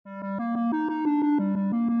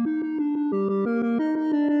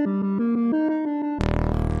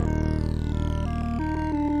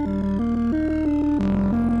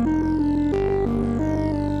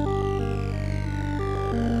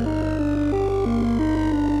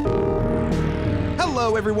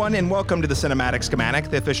everyone, and welcome to the Cinematic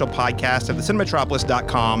Schematic, the official podcast of the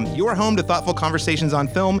Cinematropolis.com, your home to thoughtful conversations on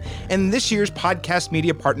film, and this year's podcast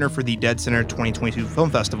media partner for the deadCenter 2022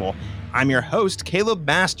 Film Festival. I'm your host, Caleb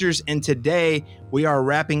Masters, and today we are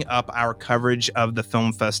wrapping up our coverage of the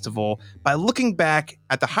film festival by looking back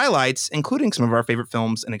at the highlights, including some of our favorite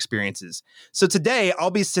films and experiences. So today,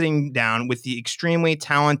 I'll be sitting down with the extremely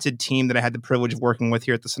talented team that I had the privilege of working with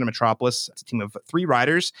here at the Cinematropolis. It's a team of 3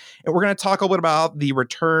 writers, and we're going to talk a little bit about the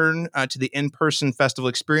return to the in-person festival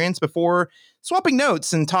experience before swapping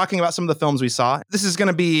notes and talking about some of the films we saw. This is going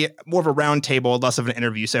to be more of a roundtable, less of an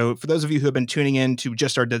interview. So for those of you who have been tuning in to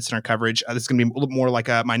just our deadCenter coverage, this is going to be a little more like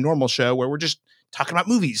my normal show where we're just talking about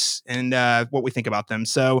movies and what we think about them.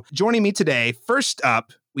 So joining me today, first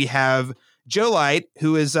up, we have Joe Light,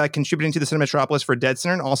 who is contributing to the Cinematropolis for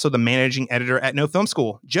deadCenter and also the managing editor at No Film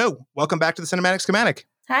School. Joe, welcome back to the Cinematic Schematic.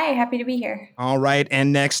 Hi, happy to be here. All right.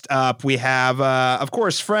 And next up, we have, of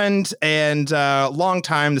course, friend and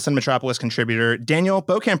longtime the Cinematropolis contributor, Daniel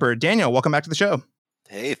Bokemper. Daniel, welcome back to the show.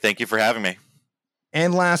 Hey, thank you for having me.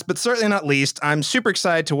 And last, but certainly not least, I'm super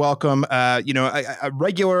excited to welcome, a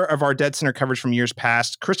regular of our deadCenter coverage from years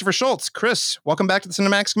past, Christopher Schultz. Chris, welcome back to the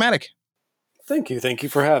Cinematic Schematic. Thank you. Thank you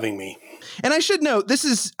for having me. And I should note, this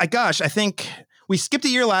is, I think we skipped a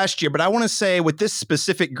year last year, but I want to say with this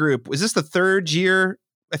specific group, was this the third year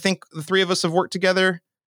I think the 3 of us have worked together?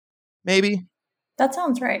 Maybe? That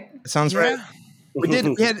sounds right. It sounds right. We had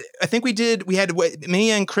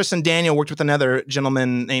me and Chris and Daniel worked with another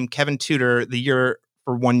gentleman named Kevin Tudor the year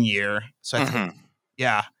for 1 year. So I think,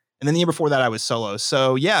 yeah. And then the year before that I was solo.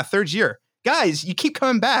 So yeah, third year. Guys, you keep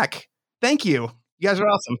coming back. Thank you. You guys are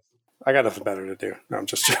awesome. I got nothing better to do. No, I'm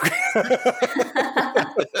just joking.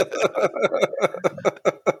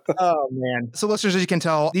 Oh, man. So listeners, as you can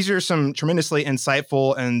tell, these are some tremendously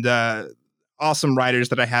insightful and awesome writers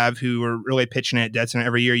that I have who are really pitching it at deadCenter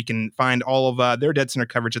every year. You can find all of their deadCenter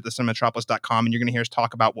coverage at the Cinematropolis.com, and you're going to hear us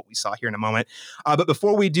talk about what we saw here in a moment. But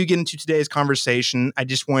before we do get into today's conversation, I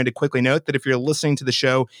just wanted to quickly note that if you're listening to the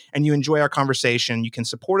show and you enjoy our conversation, you can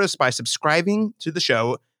support us by subscribing to the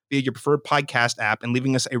show via your preferred podcast app and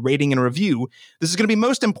leaving us a rating and a review. This is going to be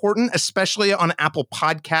most important, especially on Apple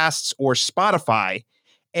Podcasts or Spotify.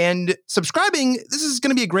 And subscribing, this is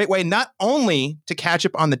going to be a great way not only to catch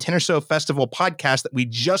up on the 10 or so festival podcast that we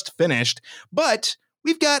just finished, but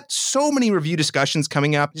we've got so many review discussions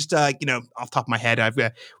coming up. Just, off the top of my head,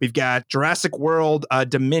 we've got Jurassic World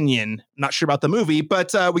Dominion. Not sure about the movie,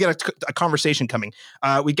 but we got a conversation coming.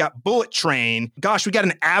 We got Bullet Train. Gosh, we got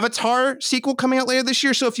an Avatar sequel coming out later this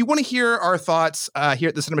year. So if you want to hear our thoughts here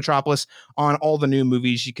at the Cinematropolis on all the new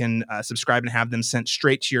movies, you can subscribe and have them sent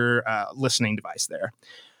straight to your listening device there.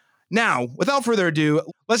 Now, without further ado,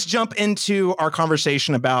 let's jump into our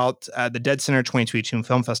conversation about the deadCenter 2022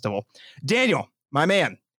 Film Festival. Daniel, my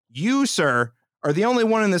man, you, sir, are the only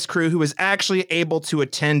one in this crew who was actually able to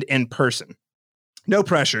attend in person. No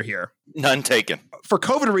pressure here. None taken. For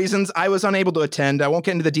COVID reasons, I was unable to attend. I won't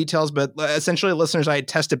get into the details, but essentially, listeners, I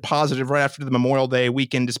tested positive right after the Memorial Day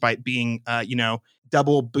weekend, despite being,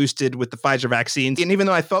 double boosted with the Pfizer vaccines. And even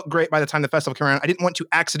though I felt great by the time the festival came around, I didn't want to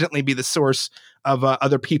accidentally be the source of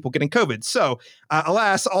other people getting COVID. So,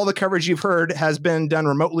 alas, all the coverage you've heard has been done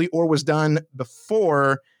remotely or was done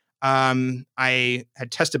before I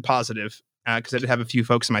had tested positive because I did have a few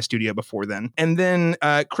folks in my studio before then. And then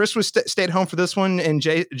Chris was stayed home for this one, and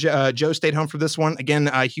Joe stayed home for this one. Again,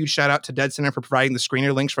 a huge shout out to deadCenter for providing the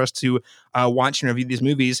screener links for us to watch and review these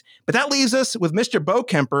movies. But that leaves us with Mr.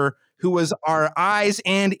 Bokemper, who was our eyes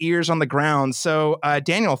and ears on the ground. So,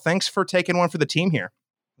 Daniel, thanks for taking one for the team here.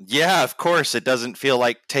 Yeah, of course. It doesn't feel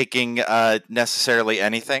like taking necessarily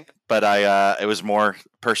anything, but it was more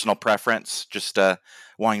personal preference, just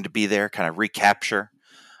wanting to be there, kind of recapture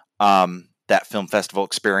that film festival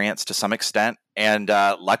experience to some extent. And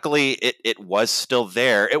luckily, it was still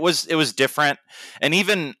there. It was different, and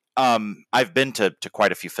even I've been to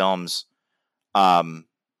quite a few films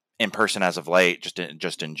in person as of late,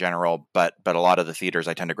 just in general. But a lot of the theaters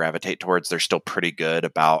I tend to gravitate towards, they're still pretty good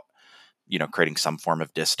about creating some form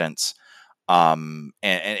of distance. And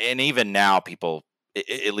even now, people,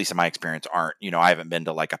 at least in my experience, aren't. I haven't been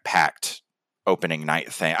to like a packed opening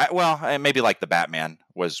night thing. Maybe like the Batman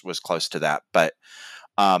was close to that, but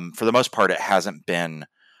for the most part, it hasn't been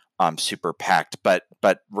super packed.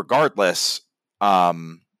 But regardless,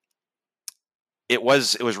 it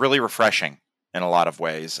was really refreshing in a lot of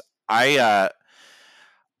ways. I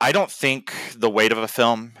don't think the weight of a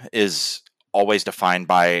film is always defined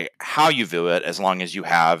by how you view it, as long as you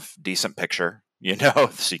have decent picture,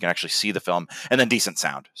 so you can actually see the film, and then decent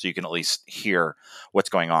sound, so you can at least hear what's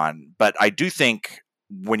going on. But I do think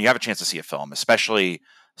when you have a chance to see a film, especially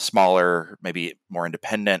smaller, maybe more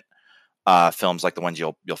independent films like the ones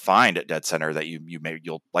you'll find at deadCenter that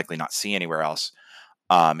you'll likely not see anywhere else,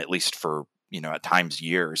 at least for at times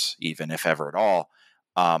years, even if ever at all.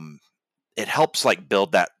 It helps like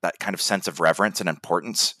build that kind of sense of reverence and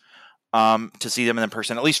importance to see them in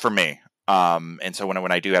person, at least for me. And so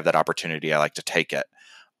when I do have that opportunity, I like to take it.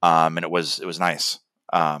 And it was nice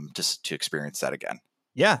to experience that again.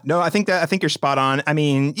 Yeah, no, I think you're spot on. I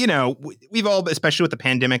mean, we've all, especially with the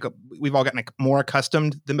pandemic, we've all gotten more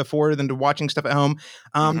accustomed than before to watching stuff at home.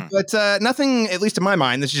 But nothing, at least in my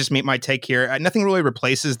mind, this is just my take here. Nothing really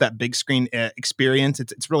replaces that big screen experience.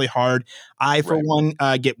 It's really hard. I, for one,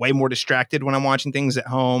 get way more distracted when I'm watching things at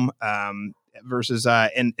home versus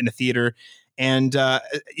in a theater. And,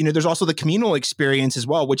 there's also the communal experience as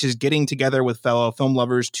well, which is getting together with fellow film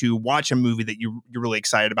lovers to watch a movie that you're really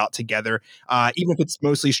excited about together. Even if it's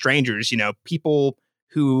mostly strangers, people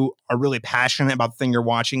who are really passionate about the thing you're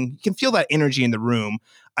watching, you can feel that energy in the room.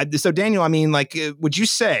 So Daniel, I mean, like, would you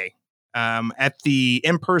say at the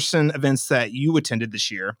in-person events that you attended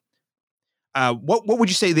this year, what would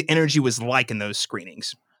you say the energy was like in those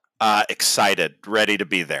screenings? Excited, ready to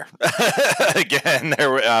be there again.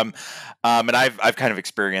 There, and I've kind of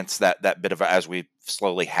experienced that bit of as we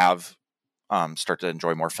slowly have start to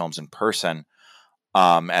enjoy more films in person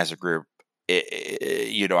as a group.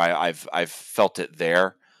 I've felt it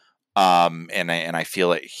there, and I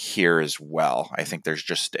feel it here as well. I think there's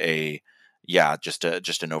just an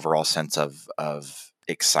overall sense of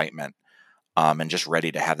excitement. And just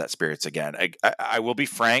ready to have that spirits again. I will be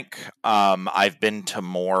frank. I've been to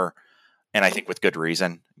more, and I think with good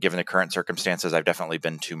reason, given the current circumstances, I've definitely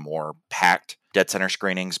been to more packed deadCenter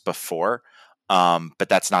screenings before. But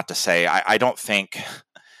that's not to say I don't think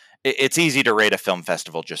it's easy to rate a film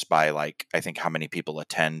festival just by I think how many people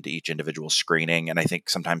attend each individual screening, and I think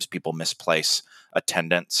sometimes people misplace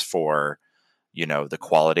attendance for the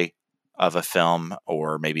quality of a film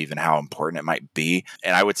or maybe even how important it might be.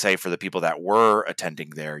 And I would say for the people that were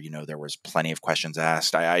attending there, there was plenty of questions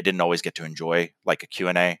asked. I didn't always get to enjoy like a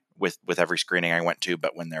Q&A with every screening I went to,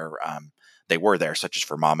 but when they were there, such as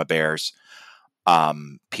for Mama Bears,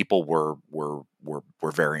 people were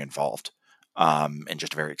very involved and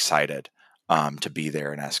just very excited to be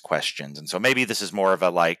there and ask questions. And so maybe this is more of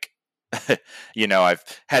a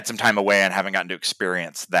I've had some time away and haven't gotten to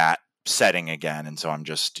experience that setting again, and so I'm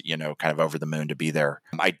just kind of over the moon to be there.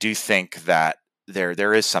 I do think that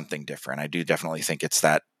there is something different. I do definitely think it's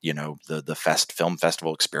that the film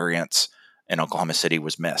festival experience in Oklahoma City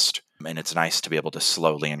was missed, and it's nice to be able to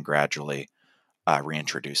slowly and gradually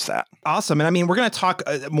reintroduce that. Awesome. And I mean, we're going to talk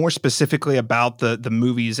more specifically about the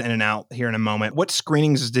movies in and out here in a moment. What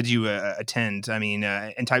screenings did you attend? I mean,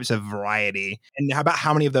 in types of variety, and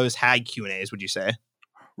how many of those had Q&As, would you say?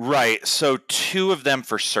 Right. So 2 of them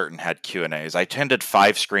for certain had Q&As. I attended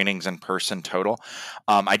 5 screenings in person total.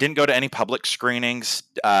 I didn't go to any public screenings,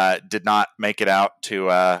 did not make it out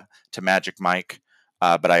to Magic Mike,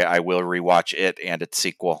 but I will rewatch it and its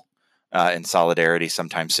sequel in solidarity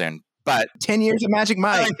sometime soon. But 10 years of Magic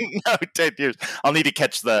Mike. No, 10 years. I'll need to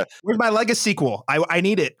catch Where's my Legacy sequel? I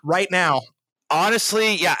need it right now.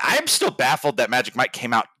 Honestly, yeah, I'm still baffled that Magic Mike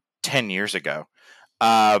came out 10 years ago.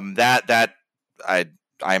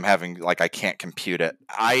 I'm having I can't compute it.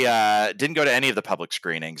 I didn't go to any of the public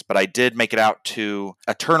screenings, but I did make it out to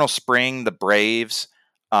Eternal Spring, The Braves,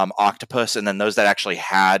 Octopus, and then those that actually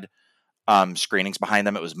had screenings behind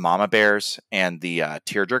them. It was Mama Bears and the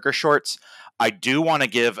Tearjerker shorts. I do want to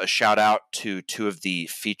give a shout out to 2 of the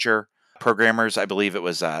feature programmers. I believe it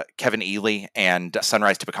was Kevin Ely and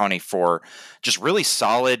Sunrise Tipiconi for just really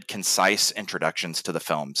solid, concise introductions to the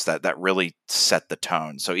films that really set the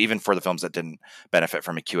tone. So even for the films that didn't benefit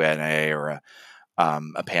from a Q&A or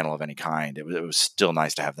a panel of any kind, it was still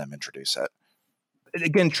nice to have them introduce it.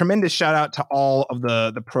 Again, tremendous shout out to all of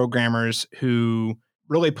the programmers who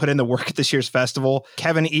really put in the work at this year's festival.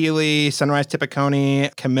 Kevin Ely, Sunrise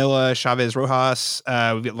Tipiconi, Camila Chavez Rojas,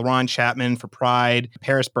 we've got LaRon Chapman for Pride,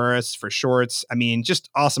 Paris Burris for Shorts. I mean, just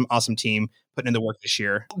awesome team putting in the work this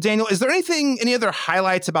year. Daniel, is there any other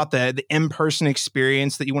highlights about the in-person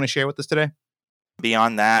experience that you want to share with us today?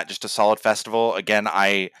 Beyond that, just a solid festival. Again,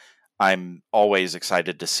 I'm always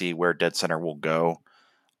excited to see where deadCenter will go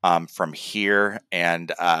from here,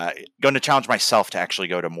 and going to challenge myself to actually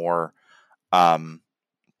go to more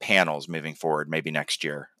panels moving forward, maybe next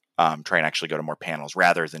year. Try and actually go to more panels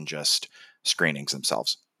rather than just screenings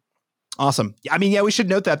themselves. Awesome. I mean, yeah, we should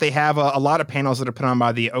note that they have a lot of panels that are put on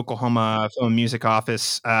by the Oklahoma Film and Music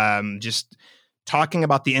Office. Just talking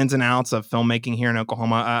about the ins and outs of filmmaking here in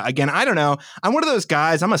Oklahoma. Again, I don't know. I'm one of those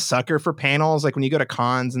guys. I'm a sucker for panels. Like when you go to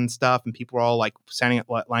cons and stuff and people are all like lining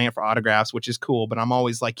up for autographs, which is cool. But I'm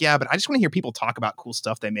always like, yeah, but I just want to hear people talk about cool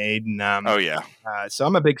stuff they made. And Oh, yeah. so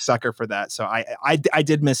I'm a big sucker for that. So I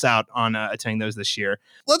did miss out on attending those this year.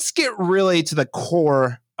 Let's get really to the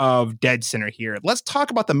core of deadCenter here. Let's talk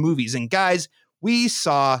about the movies. And guys, we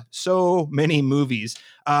saw so many movies.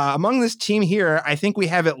 Among this team here, I think we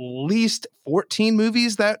have at least 14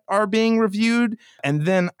 movies that are being reviewed. And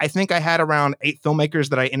then I think I had around 8 filmmakers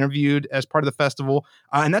that I interviewed as part of the festival.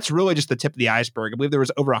 And that's really just the tip of the iceberg. I believe there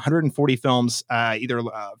was over 140 films, either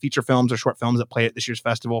feature films or short films that played at this year's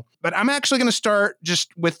festival. But I'm actually going to start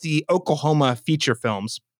just with the Oklahoma feature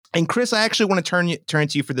films. And Chris, I actually want to turn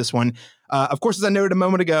to you for this one. Of course, as I noted a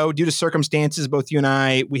moment ago, due to circumstances, both you and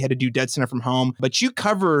I, we had to do deadCenter from home. But you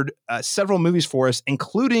covered several movies for us,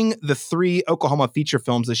 including the 3 Oklahoma feature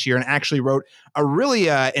films this year, and actually wrote a really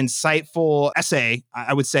insightful essay,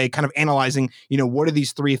 I would say, kind of analyzing, what are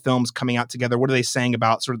these 3 films coming out together? What are they saying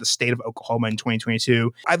about sort of the state of Oklahoma in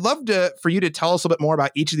 2022? I'd love for you to tell us a little bit more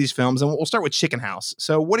about each of these films, and we'll start with Chicken House.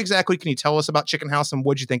 So what exactly can you tell us about Chicken House, and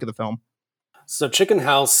what did you think of the film? So Chicken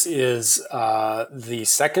House is the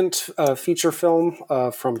second feature film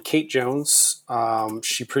from Kate Jones.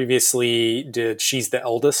 She previously did She's the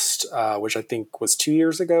Eldest, which I think was 2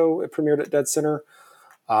 years ago. It premiered at deadCenter.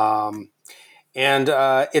 And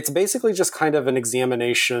it's basically just kind of an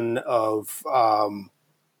examination of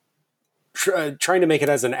trying to make it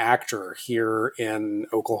as an actor here in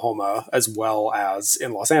Oklahoma as well as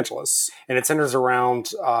in Los Angeles. And it centers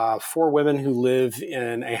around 4 women who live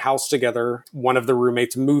in a house together. One of the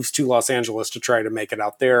roommates moves to Los Angeles to try to make it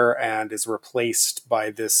out there and is replaced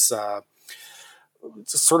by this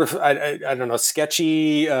sort of, I don't know,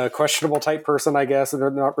 sketchy, questionable type person, I guess. And they're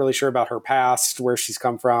not really sure about her past, where she's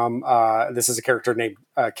come from. This is a character named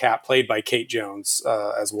Kat, played by Kate Jones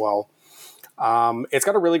as well. It's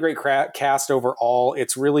got a really great cast overall.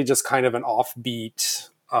 It's really just kind of an offbeat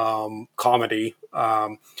comedy.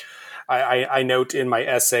 I note in my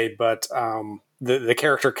essay, but the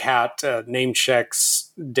character Kat name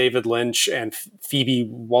checks David Lynch and Phoebe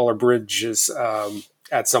Waller-Bridge's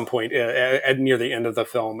at some point at near the end of the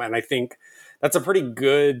film. And I think that's a pretty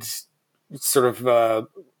good sort of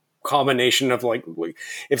combination of like,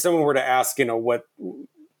 if someone were to ask,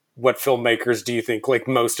 what filmmakers do you think like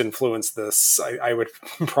most influenced this? I would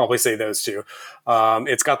probably say those 2.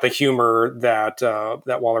 It's got the humor that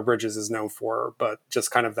Waller-Bridges is known for, but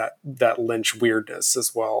just kind of that Lynch weirdness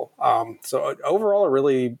as well. So overall, a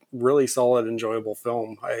really, really solid, enjoyable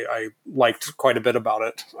film. I liked quite a bit about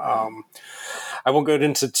it. I won't go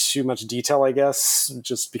into too much detail, I guess,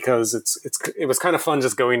 just because it was kind of fun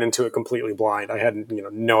just going into it completely blind. I had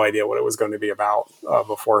no idea what it was going to be about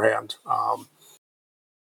beforehand.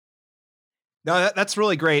 No, that's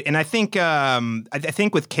really great. And I think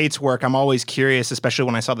with Kate's work, I'm always curious, especially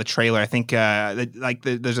when I saw the trailer. I think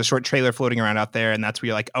there's a short trailer floating around out there, and that's where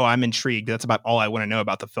you're like, oh, I'm intrigued. That's about all I want to know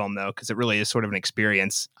about the film, though, because it really is sort of an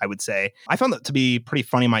experience, I would say. I found that to be pretty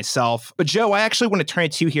funny myself. But Joe, I actually want to turn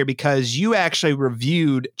it to you here because you actually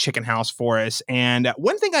reviewed Chicken House for us. And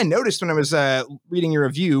one thing I noticed when I was reading your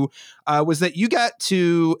review was that you got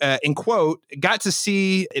to, in quote, got to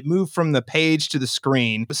see it move from the page to the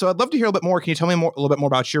screen. So I'd love to hear a little bit more. Can you tell me a little bit more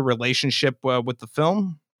about your relationship with the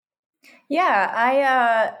film? Yeah,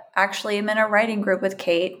 I actually am in a writing group with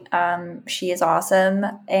Kate. She is awesome.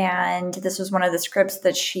 And this was one of the scripts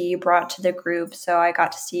that she brought to the group. So I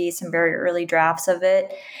got to see some very early drafts of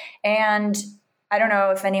it. And I don't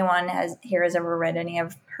know if anyone has ever read any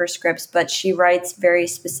of her scripts, but she writes very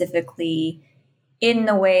specifically in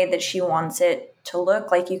the way that she wants it to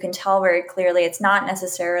look. Like you can tell very clearly it's not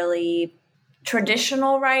necessarily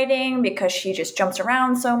traditional writing because she just jumps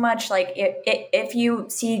around so much. Like if you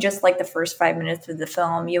see just like the first 5 minutes of the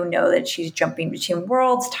film, you know that she's jumping between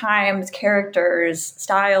worlds, times, characters,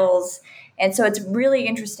 styles. And so it's really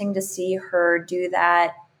interesting to see her do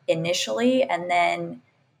that initially and then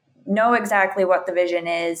know exactly what the vision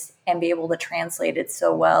is and be able to translate it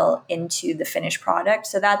so well into the finished product.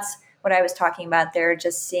 So that's what I was talking about there,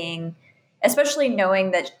 just seeing, especially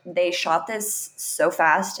knowing that they shot this so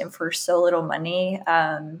fast and for so little money.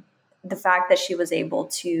 The fact that she was able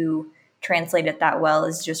to translate it that well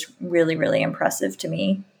is just really, really impressive to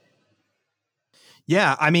me.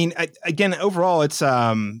 Yeah, I mean, again, overall, it's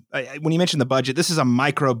when you mentioned the budget, this is a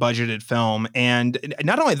micro-budgeted film, and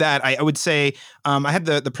not only that, I would say I had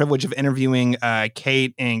the privilege of interviewing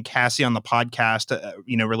Kate and Cassie on the podcast,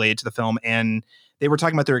 related to the film, and they were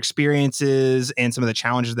talking about their experiences and some of the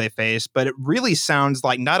challenges they faced. But it really sounds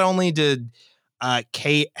like not only did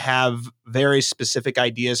Kate have very specific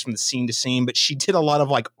ideas from the scene to scene, but she did a lot of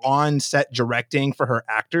like on-set directing for her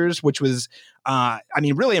actors, which was,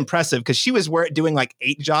 really impressive because she was doing like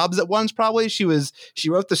 8 jobs at once. Probably she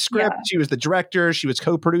wrote the script, she was the director, she was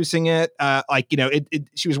co-producing it.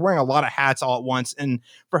 She was wearing a lot of hats all at once, and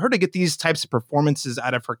for her to get these types of performances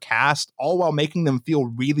out of her cast, all while making them feel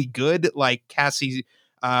really good, like Cassie.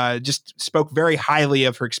 Just spoke very highly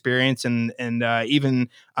of her experience and even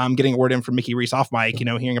getting a word in from Mickey Reese off mic,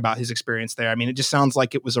 hearing about his experience there. I mean, it just sounds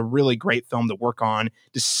like it was a really great film to work on,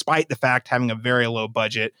 despite the fact having a very low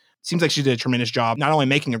budget. Seems like she did a tremendous job, not only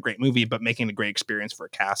making a great movie, but making a great experience for a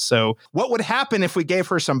cast. So what would happen if we gave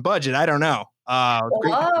her some budget? I don't know. I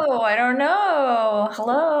don't know.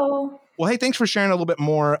 Hello. Well, hey, thanks for sharing a little bit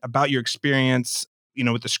more about your experience,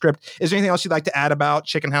 with the script. Is there anything else you'd like to add about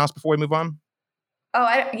Chicken House before we move on?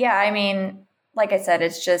 Like I said,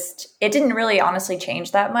 it didn't really honestly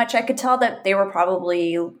change that much. I could tell that they were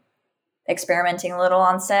probably experimenting a little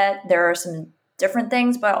on set. There are some different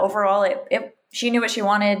things, but overall, she knew what she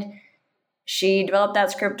wanted. She developed that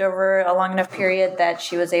script over a long enough period that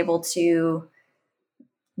she was able to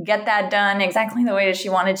get that done exactly the way that she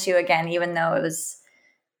wanted to, again, even though it was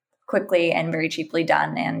quickly and very cheaply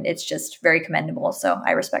done. And it's just very commendable. So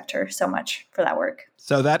I respect her so much for that work.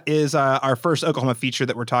 So that is our first Oklahoma feature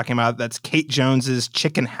that we're talking about. That's Kate Jones's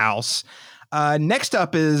Chicken House. Next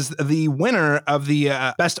up is the winner of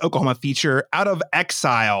the Best Oklahoma Feature, Out of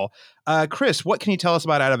Exile. Chris, what can you tell us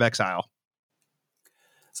about Out of Exile?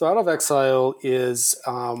 So Out of Exile is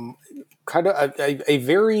kind of a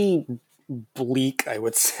very bleak, I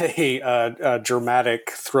would say,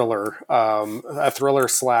 dramatic thriller, a thriller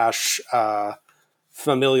 /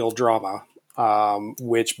 familial drama,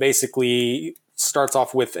 which basically starts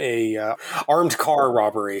off with a armed car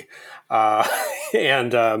robbery,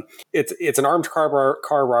 and it's an armed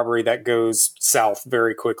car robbery that goes south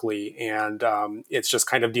very quickly, and it's just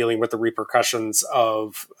kind of dealing with the repercussions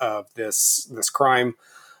of this crime.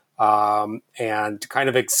 And kind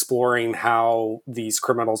of exploring how these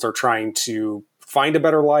criminals are trying to find a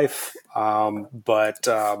better life, but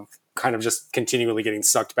kind of just continually getting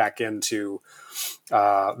sucked back into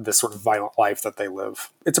this sort of violent life that they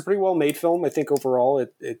live. It's a pretty well-made film, I think, overall.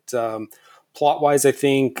 It plot-wise, I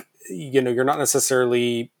think, you're not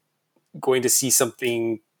necessarily going to see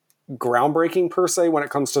something groundbreaking per se when it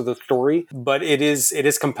comes to the story, but it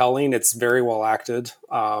is compelling. It's very well acted,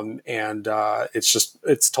 and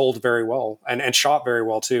it's told very well and shot very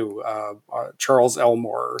well too. Charles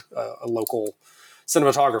Elmore, a local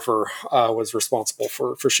cinematographer, was responsible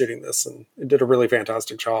for shooting this and did a really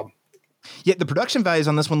fantastic job. Yeah, the production values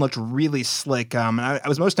on this one looked really slick. I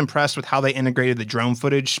was most impressed with how they integrated the drone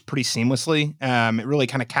footage pretty seamlessly. It really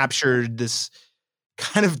kind of captured this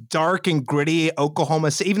kind of dark and gritty Oklahoma.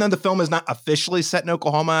 Even though the film is not officially set in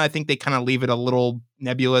Oklahoma, I think they kind of leave it a little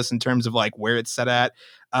nebulous in terms of like where it's set at.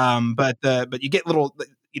 But you get little,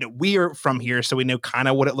 we're from here, so we know kind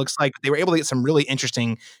of what it looks like. They were able to get some really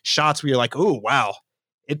interesting shots where you're like, oh wow,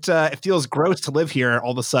 it feels gross to live here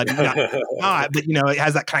all of a sudden. But it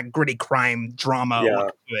has that kind of gritty crime drama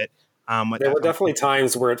look to it. There were definitely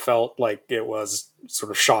times where it felt like it was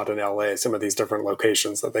sort of shot in LA, some of these different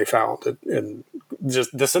locations that they found. And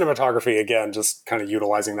just the cinematography, again, just kind of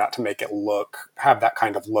utilizing that to make it have that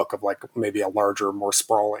kind of look of like maybe a larger, more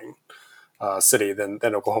sprawling city than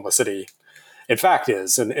Oklahoma City, in fact,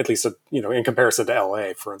 is, and at least, in comparison to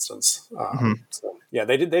LA, for instance. So, yeah,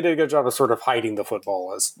 they did a good job of sort of hiding the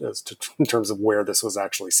football in terms of where this was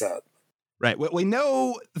actually set. Right. Well, we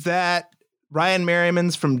know that Ryan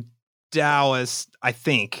Merriman's from Dallas, I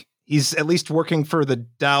think. He's at least working for the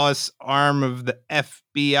Dallas arm of the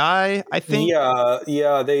FBI, I think.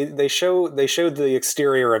 Yeah. They showed the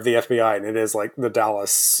exterior of the FBI, and it is like the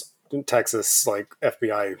Dallas, Texas, like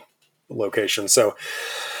FBI location. So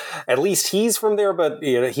at least he's from there, but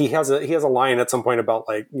he has a line at some point about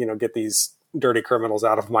like, get these dirty criminals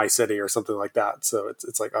out of my city or something like that. So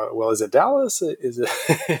it's like, well, is it Dallas? Is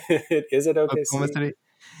it is it OKC? Oklahoma City?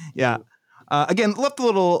 Yeah. Again, left a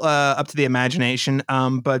little up to the imagination,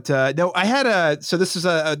 but no, I had so this is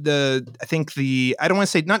I think I don't want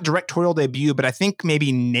to say not directorial debut, but I think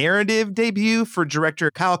maybe narrative debut for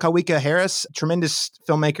director Kyle Kawika Harris, tremendous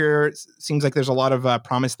filmmaker. Seems like there's a lot of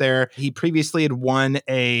promise there. He previously had won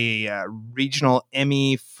a regional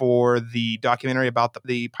Emmy for the documentary about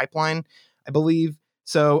the pipeline, I believe.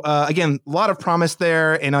 So again, a lot of promise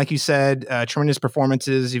there, and like you said, tremendous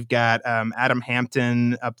performances. You've got Adam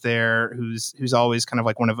Hampton up there, who's always kind of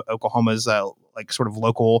like one of Oklahoma's like sort of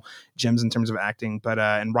local gems in terms of acting. But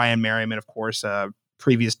and Ryan Merriman, of course,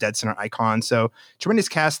 previous Dead Center icons. So tremendous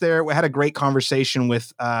cast there. We had a great conversation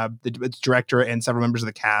with the director and several members of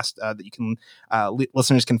the cast that you can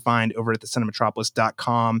listeners can find over at the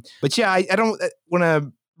Cinematropolis.com. But yeah, I don't want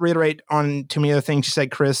to reiterate on too many other things you said,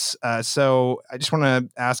 Chris. So I just want to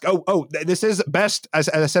ask, this is best, as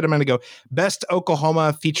I said a minute ago, best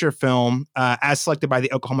Oklahoma feature film as selected by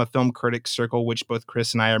the Oklahoma Film Critics Circle, which both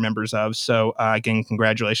Chris and I are members of. So again,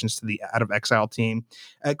 congratulations to the Out of Exile team.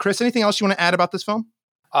 Chris, anything else you want to add about this film?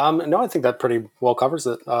 No, I think that pretty well covers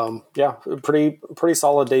it. Yeah, pretty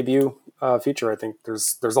solid debut feature. I think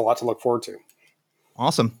there's a lot to look forward to.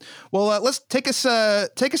 Awesome. Well, let's take us to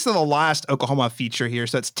the last Oklahoma feature here.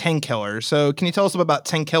 So it's 10 Killer. So can you tell us about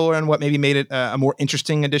 10 Killer and what maybe made it a more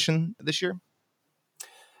interesting addition this year?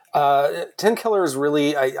 10 Killer is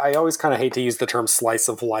really, I always kind of hate to use the term slice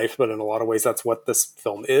of life, but in a lot of ways that's what this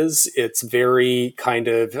film is. It's very kind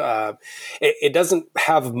of, it doesn't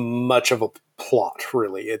have much of a plot,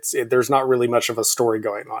 really. There's not really much of a story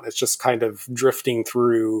going on. It's just kind of drifting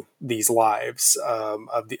through these lives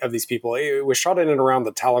of these people. It was shot in and around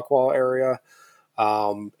the Tahlequah area.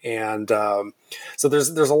 So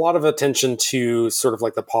there's a lot of attention to sort of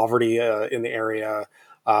like the poverty in the area.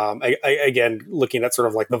 Again, looking at sort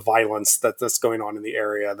of like the violence that's going on in the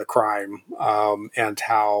area, the crime, and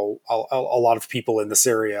how a lot of people in this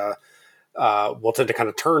area will tend to kind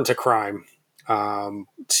of turn to crime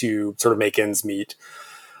to sort of make ends meet.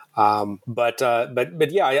 But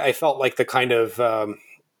yeah, I felt like the kind of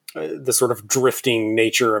the sort of drifting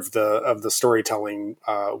nature of the storytelling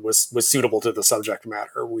was suitable to the subject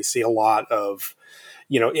matter. We see a lot of,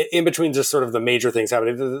 in between just sort of the major things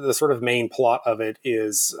happening, the sort of main plot of it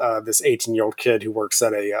is this 18-year-old kid who works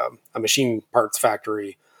at a machine parts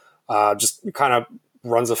factory, just kind of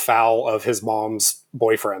runs afoul of his mom's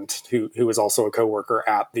boyfriend, who is also a coworker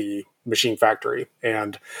at the machine factory.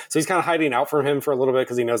 And so he's kind of hiding out from him for a little bit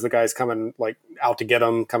because he knows the guy's coming like out to get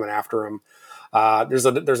him, coming after him. There's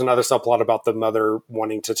another subplot about the mother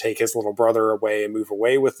wanting to take his little brother away and move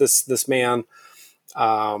away with this man.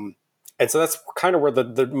 And so that's kind of where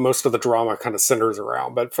the most of the drama kind of centers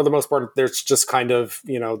around. But for the most part, there's just kind of,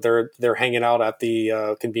 they're hanging out at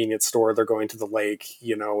the convenience store. They're going to the lake.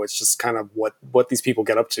 It's just kind of what these people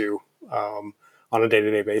get up to on a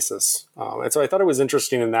day-to-day basis. And so I thought it was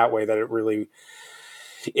interesting in that way that it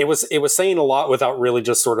was saying a lot without really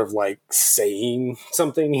just sort of like saying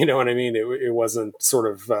something, you know what I mean? It wasn't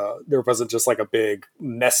sort of, there wasn't just like a big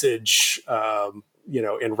message,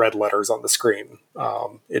 in red letters on the screen.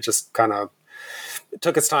 It just kind of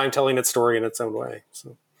took its time telling its story in its own way.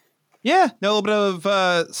 So. Yeah, a little bit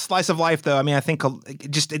of slice of life, though. I mean, I think so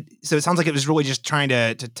it sounds like it was really just trying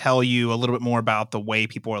to tell you a little bit more about the way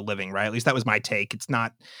people are living, right? At least that was my take. It's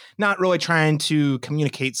not really trying to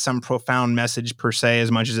communicate some profound message per se,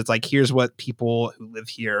 as much as it's like, here's what people who live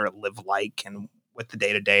here live like and with the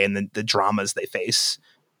day-to-day and the dramas they face.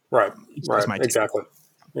 Right, exactly.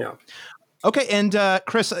 Yeah. Okay, and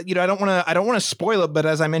Chris, I don't want to spoil it, but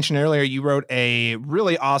as I mentioned earlier, you wrote a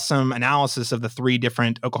really awesome analysis of the 3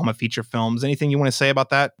 different Oklahoma feature films. Anything you want to say about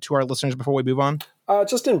that to our listeners before we move on?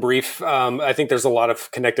 Just in brief, I think there's a lot of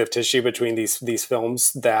connective tissue between these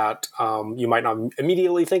films that you might not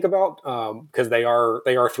immediately think about because they are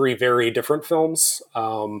 3 very different films.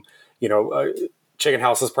 Chicken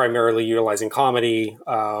House is primarily utilizing comedy.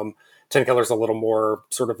 10 Killer's a little more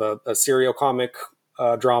sort of a serial comic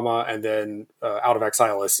drama, and then Out of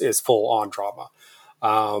Exile is full on drama.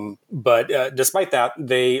 But despite that,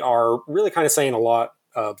 they are really kind of saying a lot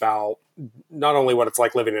about not only what it's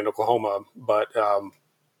like living in Oklahoma, but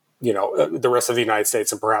the rest of the United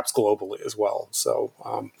States and perhaps globally as well. So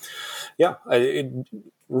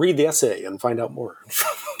read the essay and find out more.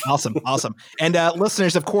 Awesome. And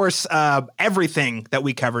listeners, of course, everything that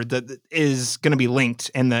we covered that is going to be linked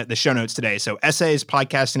in the show notes today. So essays,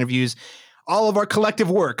 podcast interviews, all of our collective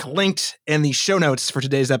work linked in the show notes for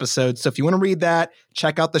today's episode. So if you want to read that,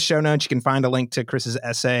 check out the show notes. You can find a link to Chris's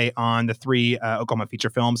essay on the 3 Oklahoma feature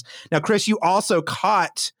films. Now, Chris, you also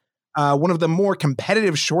caught one of the more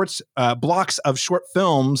competitive blocks of short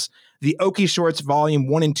films, the Okie Shorts Volume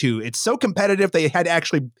 1 and 2. It's so competitive they had to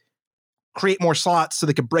actually create more slots so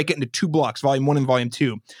they could break it into 2 blocks, Volume 1 and Volume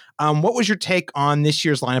 2. What was your take on this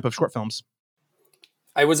year's lineup of short films?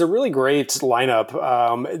 It was a really great lineup.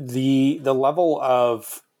 The level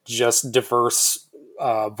of just diverse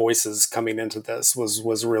voices coming into this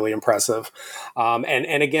was really impressive.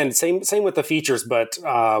 And again, same with the features, but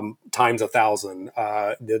times 1,000.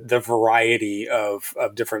 The variety of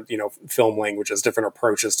different film languages, different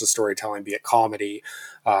approaches to storytelling, be it comedy,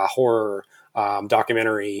 horror,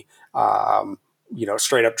 documentary,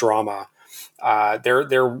 straight up drama.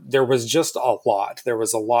 there was just a lot. There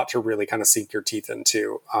was a lot to really kind of sink your teeth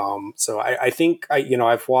into. So I think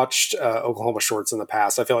I've watched Oklahoma Shorts in the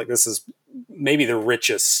past. I feel like this is maybe the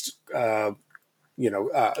richest lineup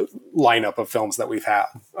of films that we've had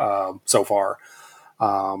so far.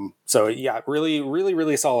 So yeah, really, really,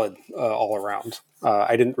 really solid all around.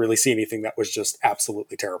 I didn't really see anything that was just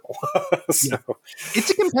absolutely terrible. So. Yeah.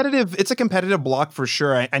 It's a competitive block for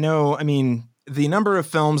sure. I know. I mean, the number of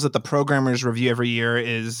films that the programmers review every year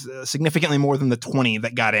is significantly more than the 20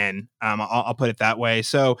 that got in. I'll put it that way.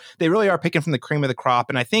 So they really are picking from the cream of the crop.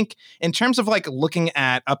 And I think in terms of like looking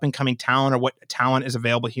at up and coming talent or what talent is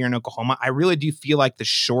available here in Oklahoma, I really do feel like the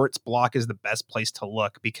shorts block is the best place to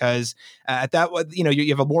look because at that, you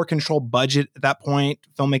have a more controlled budget at that point.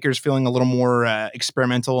 Filmmakers feeling a little more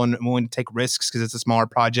experimental and willing to take risks because it's a smaller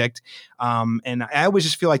project. And I always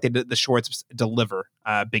just feel like the shorts deliver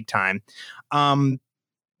big time.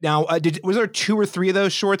 Now, was there 2 or 3 of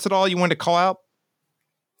those shorts at all you wanted to call out?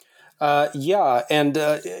 Yeah, and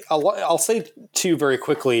I'll say 2 very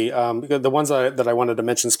quickly. Because the ones that I wanted to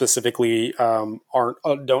mention specifically don't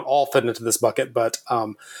all fit into this bucket, but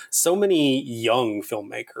so many young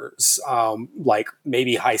filmmakers, like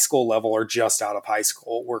maybe high school level or just out of high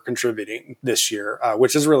school, were contributing this year,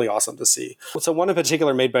 which is really awesome to see. So one in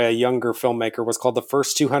particular, made by a younger filmmaker, was called "The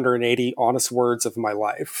First 280 Honest Words of My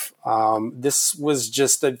Life." This was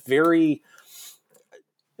just a very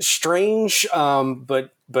strange,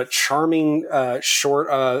 but charming short,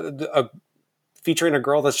 featuring a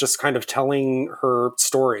girl that's just kind of telling her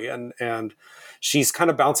story, and she's kind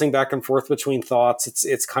of bouncing back and forth between thoughts.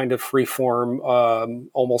 It's kind of freeform,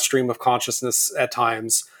 almost stream of consciousness at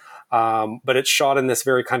times, but it's shot in this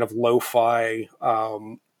very kind of lo-fi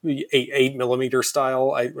 8mm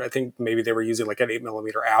style. I think maybe they were using like an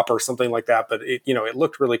 8mm app or something like that, but it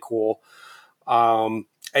looked really cool.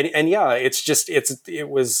 And yeah, it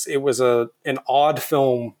was an odd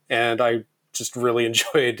film, and I just really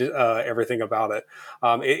enjoyed everything about it.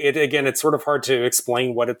 It's sort of hard to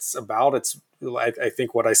explain what it's about. I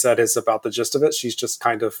think what I said is about the gist of it. She's just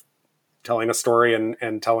kind of telling a story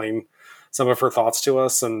and telling some of her thoughts to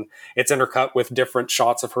us, and it's intercut with different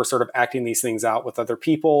shots of her sort of acting these things out with other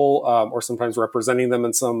people, or sometimes representing them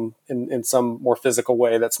in some more physical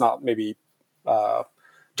way that's not maybe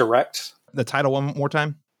direct. The title one more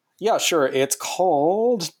time? Yeah, sure. It's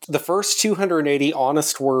called "The First 280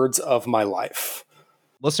 Honest Words of My Life."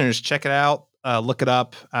 Listeners, check it out. Look it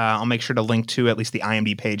up. I'll make sure to link to at least the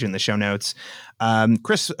IMDb page in the show notes.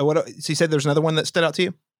 Chris, so you said there's another one that stood out to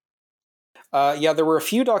you? Yeah, there were a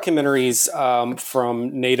few documentaries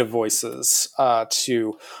from Native Voices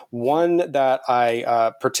too. One that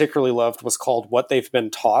I particularly loved was called "What They've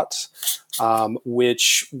Been Taught,"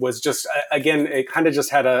 which was just, again, it kind of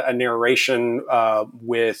just had a narration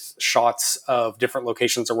with shots of different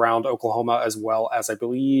locations around Oklahoma, as well as, I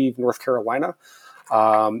believe, North Carolina.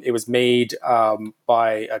 It was made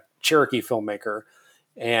by a Cherokee filmmaker.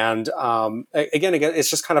 And again, it's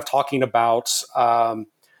just kind of talking about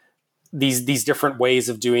these different ways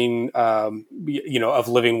of doing, of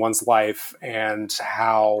living one's life, and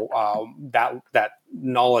how that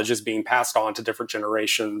knowledge is being passed on to different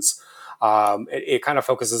generations. It kind of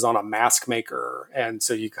focuses on a mask maker, and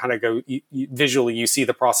so you kind of go visually. You see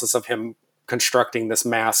the process of him constructing this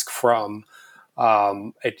mask from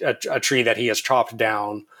a tree that he has chopped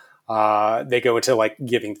down. They go into like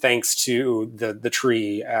giving thanks to the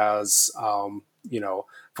tree as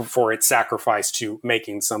for its sacrifice to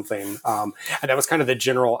making something. And that was kind of the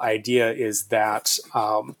general idea, is that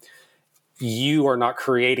you are not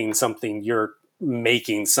creating something, you're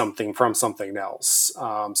making something from something else.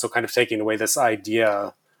 So kind of taking away this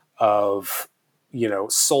idea of,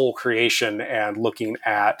 soul creation, and looking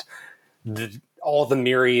at all the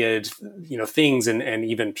myriad, things and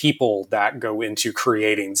even people that go into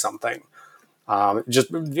creating something. Just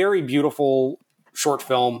very beautiful short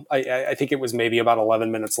film. I think it was maybe about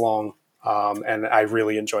 11 minutes long. And I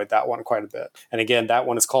really enjoyed that one quite a bit. And again, that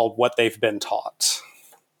one is called "What They've Been Taught."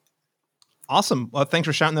 Awesome. Well, thanks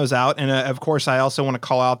for shouting those out. And of course, I also want to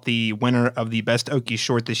call out the winner of the Best Okie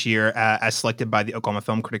Short this year, as selected by the Oklahoma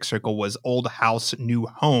Film Critics Circle, was Old House, New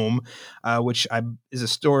Home, which is a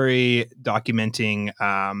story documenting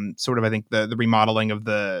sort of, I think, the remodeling of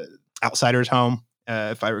the outsider's home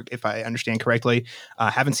if I understand correctly.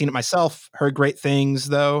 Haven't seen it myself. Heard great things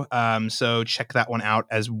though. So check that one out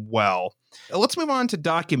as well. Let's move on to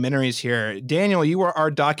documentaries here. Daniel, you are our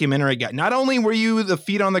documentary guy. Not only were you the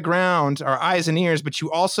feet on the ground, our eyes and ears, but you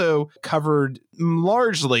also covered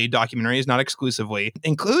largely documentaries, not exclusively,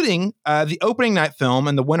 including the opening night film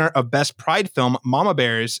and the winner of Best Pride Film, Mama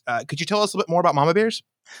Bears. Could you tell us a little bit more about Mama Bears?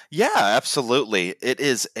 Yeah, absolutely. It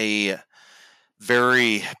is a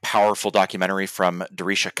very powerful documentary from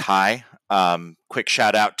Darisha Kai. Quick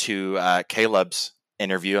shout out to Caleb's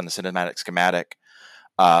interview on the Cinematic Schematic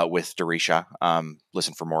with Darisha.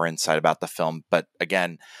 Listen for more insight about the film. But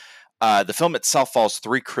again, the film itself follows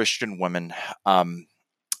three Christian women,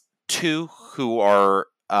 two who are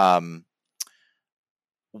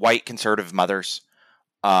white conservative mothers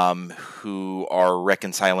who are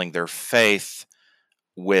reconciling their faith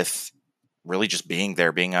with really just being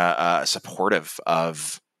there, being supportive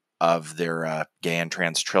of their gay and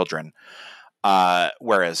trans children.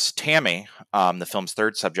 Whereas Tammy, the film's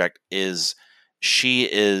third subject, she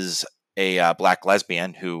is a black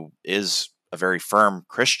lesbian who is a very firm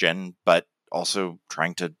Christian, but also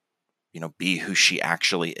trying to, be who she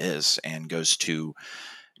actually is, and goes to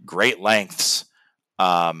great lengths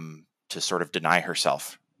to sort of deny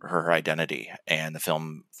herself her identity. And the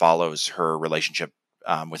film follows her relationship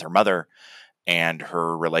with her mother and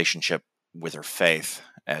her relationship with her faith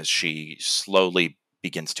as she slowly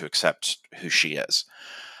begins to accept who she is.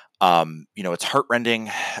 It's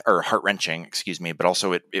heart-wrenching, but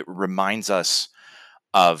also it reminds us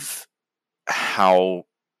of how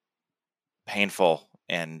painful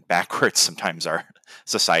and backwards sometimes our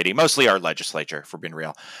society, mostly our legislature, if we're being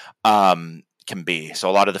real, can be. So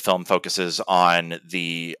a lot of the film focuses on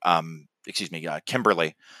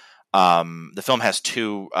Kimberly. The film has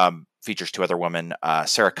features two other women,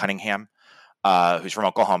 Sarah Cunningham, who's from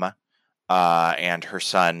Oklahoma, and her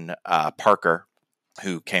son, Parker,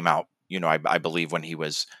 who came out, I believe when he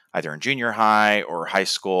was either in junior high or high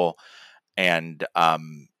school, and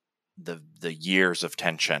the years of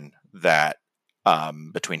tension that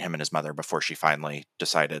between him and his mother before she finally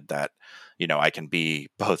decided that, I can be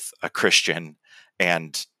both a Christian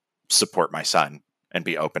and support my son and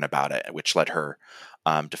be open about it, which led her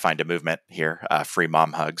to find a movement here, Free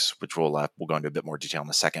Mom Hugs, which we'll go into a bit more detail in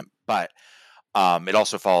a second. But it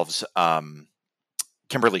also follows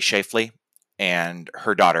Kimberly Shafley and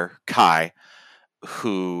her daughter, Kai,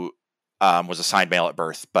 who was assigned male at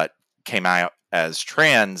birth, but came out as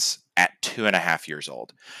trans at 2.5 years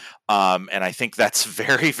old. And I think that's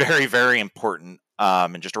very, very, very important.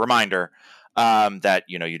 And just a reminder that,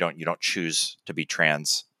 you don't choose to be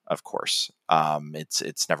trans, of course.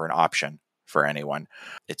 It's never an option for anyone.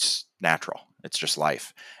 It's natural. It's just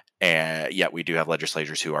life. And yet we do have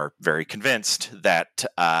legislators who are very convinced that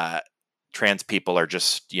trans people are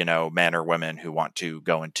just, men or women who want to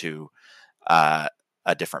go into a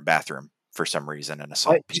different bathroom for some reason and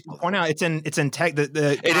assault people. Point out it's in Texas.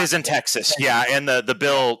 It is in Texas, yeah. And the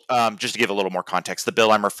bill, just to give a little more context, the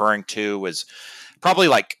bill I'm referring to was probably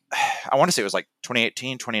I want to say it was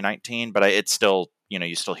 2018, 2019, but it's still,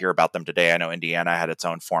 you still hear about them today. I know Indiana had its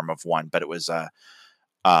own form of one, but it was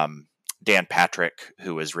Dan Patrick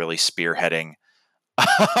who was really spearheading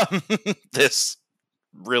this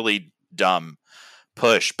really dumb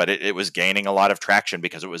push, but it was gaining a lot of traction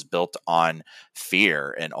because it was built on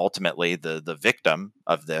fear. And ultimately the victim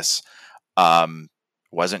of this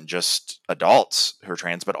wasn't just adults who are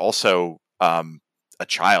trans, but also a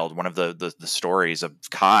child. One of the stories of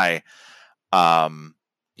Kai,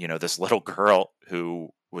 this little girl who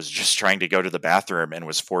was just trying to go to the bathroom and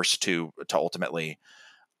was forced to ultimately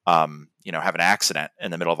have an accident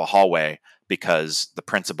in the middle of a hallway because the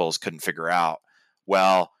principals couldn't figure out,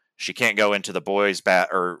 well, she can't go into the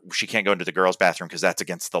or she can't go into the girls' bathroom because that's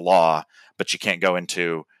against the law, but she can't go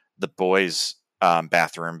into the boys'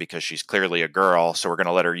 bathroom because she's clearly a girl. So we're going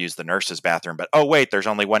to let her use the nurse's bathroom. But, oh, wait, there's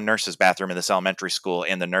only one nurse's bathroom in this elementary school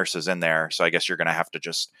and the nurse is in there. So I guess you're going to have to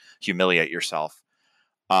just humiliate yourself.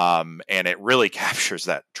 And it really captures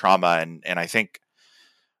that trauma. And I think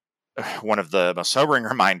one of the most sobering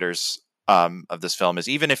reminders of this film is,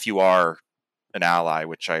 even if you are an ally,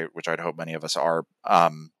 which I'd hope many of us are,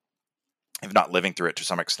 if not living through it to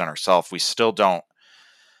some extent ourselves, we still don't.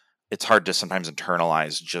 It's hard to sometimes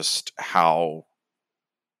internalize just how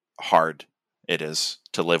hard it is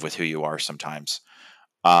to live with who you are sometimes.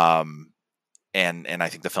 And I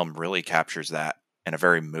think the film really captures that in a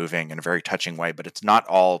very moving and a very touching way, but it's not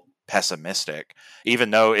all pessimistic, even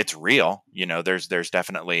though it's real. There's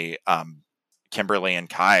definitely Kimberly and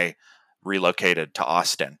Kai relocated to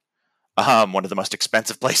Austin, one of the most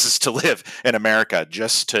expensive places to live in America,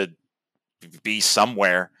 just to be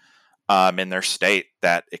somewhere in their state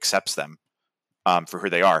that accepts them for who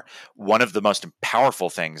they are. One of the most powerful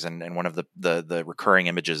things, and one of the recurring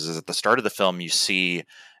images, is at the start of the film, you see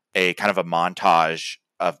a kind of a montage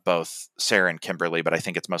of both Sarah and Kimberly, but I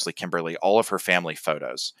think it's mostly Kimberly, all of her family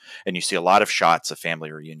photos. And you see a lot of shots of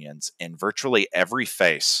family reunions, and virtually every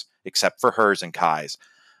face, except for hers and Kai's,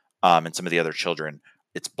 and some of the other children,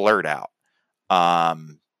 it's blurred out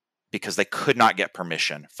because they could not get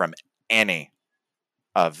permission from any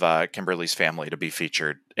of Kimberly's family to be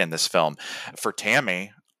featured in this film. For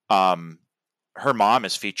Tammy, her mom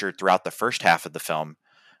is featured throughout the first half of the film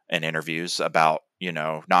in interviews about,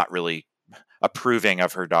 not really approving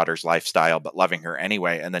of her daughter's lifestyle, but loving her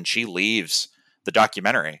anyway. And then she leaves the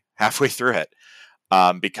documentary halfway through it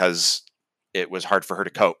because it was hard for her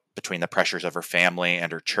to cope between the pressures of her family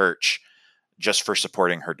and her church just for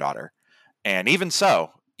supporting her daughter. And even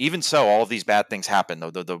so, all of these bad things happen.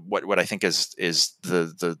 Though what I think is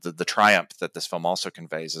the triumph that this film also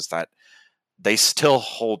conveys is that they still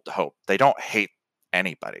hold hope. They don't hate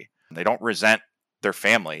anybody. They don't resent their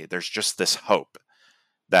family. There's just this hope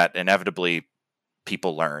that inevitably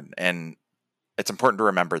people learn, and it's important to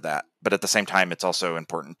remember that. But at the same time, it's also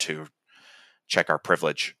important to check our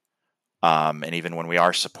privilege, and even when we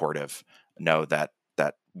are supportive, know that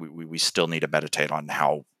we still need to meditate on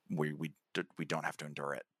how we don't have to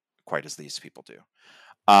endure it quite as these people do.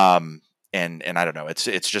 And I don't know, it's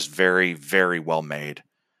just very, very well made,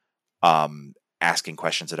 asking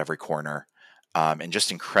questions at every corner, and just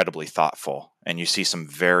incredibly thoughtful. And you see some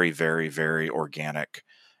very, very, very organic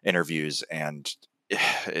interviews, and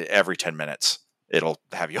every 10 minutes it'll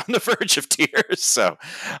have you on the verge of tears. So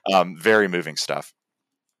very moving stuff.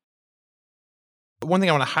 One thing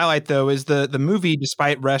I want to highlight, though, is the movie,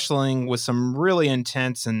 despite wrestling with some really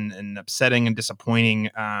intense and upsetting and disappointing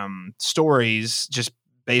stories, just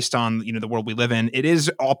based on the world we live in, it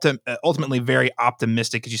is ultimately very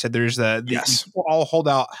optimistic. As you said, there's Yes. people all hold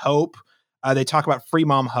out hope. They talk about Free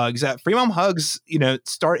Mom Hugs. Free Mom Hugs,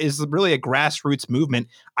 is really a grassroots movement.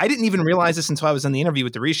 I didn't even realize this until I was in the interview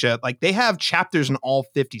with Darisha. Like, they have chapters in all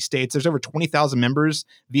 50 states. There's over 20,000 members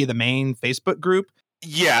via the main Facebook group.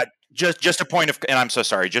 Yeah. Just a point of, and I'm so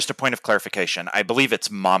sorry, just a point of clarification. I believe it's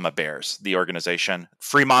Mama Bears, the organization.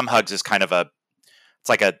 Free Mom Hugs is kind of it's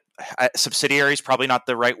like a subsidiary is probably not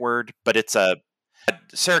the right word, but it's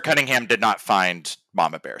Sarah Cunningham did not find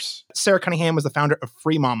Mama Bears. Sarah Cunningham was the founder of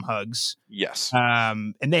Free Mom Hugs. Yes.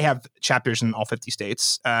 And they have chapters in all 50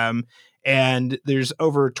 states. And there's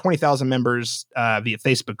over 20,000 members via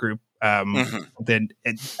Facebook group. That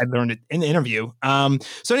I learned it in the interview.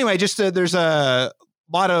 So anyway, just there's a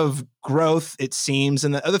lot of growth, it seems.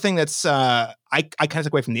 And the other thing that's I kind of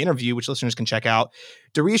took away from the interview, which listeners can check out,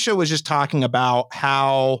 Darisha was just talking about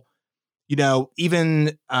how,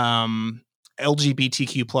 even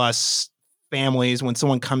LGBTQ plus families, when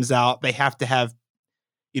someone comes out, they have to have,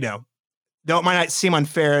 though it might not seem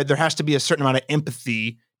unfair, there has to be a certain amount of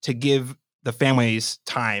empathy to give the families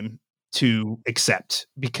time to accept,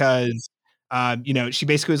 because, she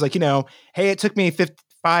basically was like, hey, it took me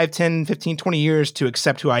 5, 10, 15, 20 years to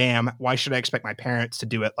accept who I am. Why should I expect my parents to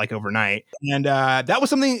do it like overnight? And that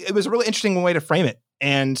was it was a really interesting way to frame it,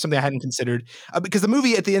 and something I hadn't considered, because the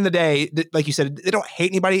movie, at the end of the day, like you said, they don't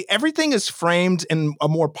hate anybody. Everything is framed in a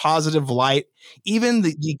more positive light. Even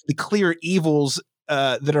the clear evils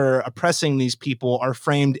that are oppressing these people are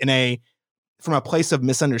framed from a place of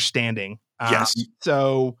misunderstanding. Yes.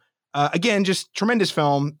 So again, just tremendous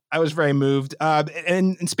film. I was very moved.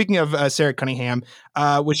 And speaking of Sarah Cunningham,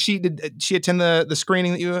 did she attend the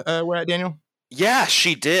screening that you were at, Daniel? Yeah,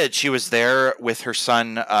 she did. She was there with her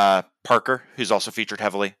son, Parker, who's also featured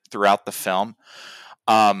heavily throughout the film.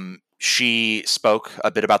 She spoke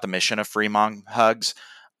a bit about the mission of Free Mom Hugs,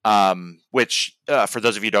 which, for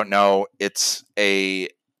those of you who don't know, it's a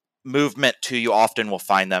movement you often will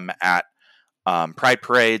find them at pride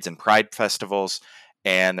parades and pride festivals.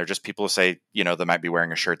 And they're just people who say, they might be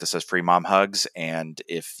wearing a shirt that says Free Mom Hugs. And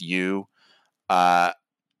if you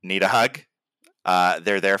need a hug,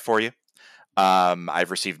 they're there for you.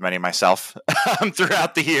 I've received many myself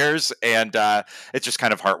throughout the years, and it's just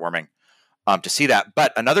kind of heartwarming to see that.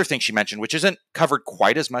 But another thing she mentioned, which isn't covered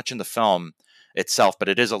quite as much in the film itself, but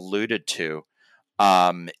it is alluded to,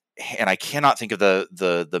 and I cannot think of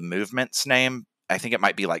the movement's name. I think it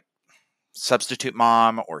might be like Substitute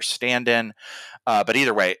Mom or Stand-In, but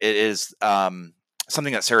either way, it is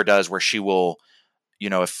something that Sarah does, where she will,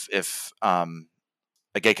 if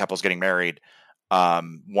a gay couple is getting married,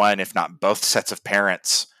 one, if not both sets of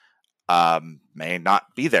parents may not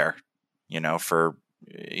be there, for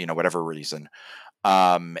whatever reason,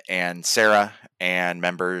 And Sarah and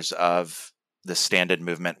members of the stand-in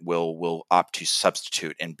movement will opt to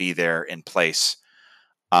substitute and be there in place,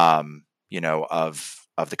 of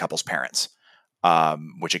the couple's parents,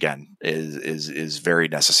 which again is very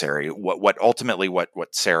necessary. What ultimately what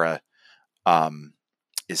Sarah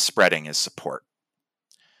is spreading is support,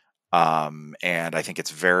 and I think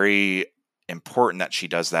it's very important that she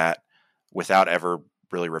does that without ever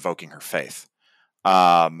really revoking her faith.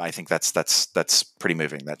 I think that's pretty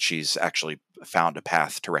moving that she's actually found a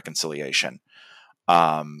path to reconciliation,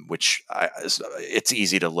 it's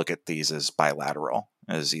easy to look at these as bilateral,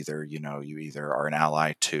 as either you either are an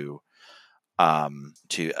ally to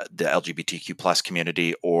the LGBTQ plus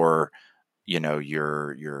community, or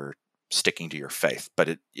you're sticking to your faith, but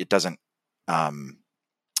it doesn't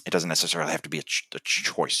necessarily have to be a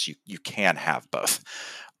choice. You can have both.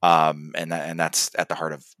 And that's at the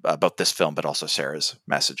heart of both this film, but also Sarah's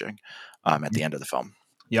messaging at the end of the film.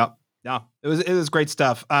 Yep. Yeah, it was great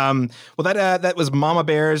stuff. Well, that was Mama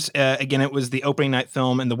Bears. Again, it was the opening night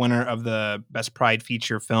film and the winner of the Best Pride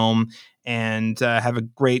Feature Film. And have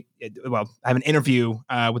an interview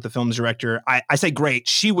with the film's director. I say great.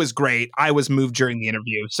 She was great. I was moved during the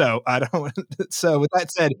interview. So I don't. So with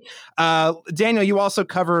that said, Daniel, you also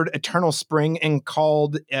covered Eternal Spring and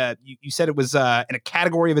called. You said it was in a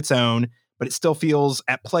category of its own, but it still feels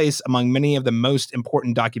at place among many of the most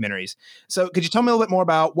important documentaries. So could you tell me a little bit more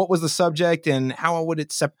about what was the subject and how do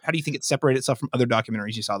you think it separated itself from other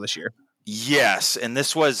documentaries you saw this year? Yes, and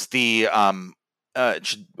this was the it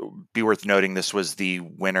should be worth noting this was the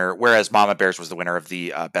winner, whereas Mama Bears was the winner of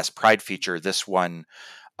the Best Pride Feature. This won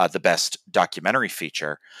the Best Documentary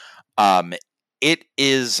Feature. It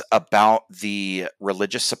is about the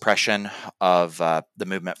religious suppression of the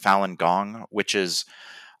movement Falun Gong, which is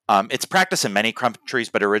it's practiced in many countries,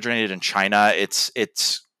 but originated in China. It's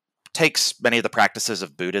takes many of the practices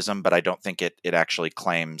of Buddhism, but I don't think it actually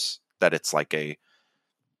claims that it's like a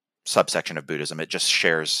subsection of Buddhism. It just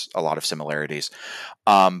shares a lot of similarities.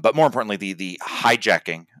 But more importantly, the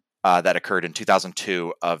hijacking that occurred in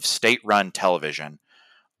 2002 of state-run television,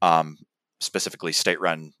 specifically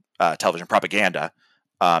state-run television propaganda,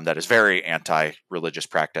 that is very anti-religious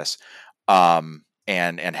practice, and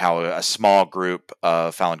how a small group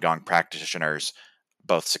of Falun Gong practitioners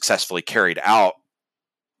both successfully carried out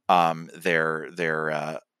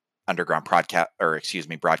their underground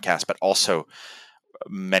broadcast, but also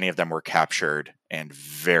many of them were captured and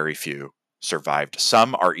very few survived.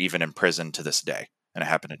 Some are even imprisoned to this day, and it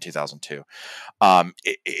happened in 2002. On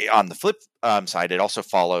the flip side, it also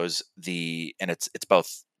follows it's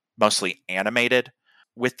both mostly animated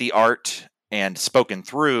with the art and spoken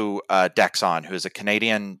through deadCenter, who is a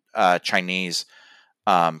Canadian Chinese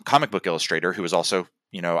comic book illustrator who was also,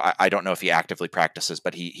 I don't know if he actively practices,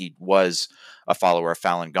 but he was a follower of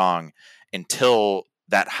Falun Gong until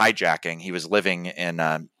that hijacking. He was living in,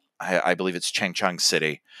 I believe it's Changchun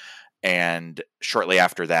City. And shortly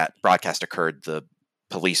after that broadcast occurred, the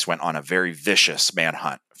police went on a very vicious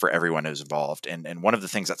manhunt for everyone who's involved. And one of the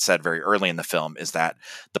things that's said very early in the film is that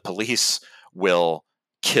the police will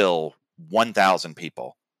kill 1,000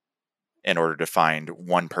 people in order to find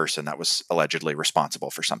one person that was allegedly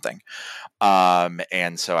responsible for something.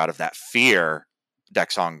 And so out of that fear,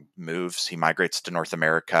 deadCenter moves. He migrates to North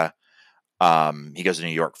America. He goes to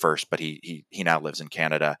New York first, but he now lives in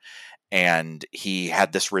Canada. And he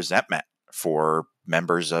had this resentment for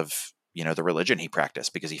members of, the religion he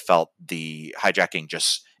practiced, because he felt the hijacking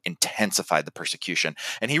just intensified the persecution.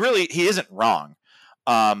 And he isn't wrong.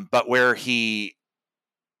 But where he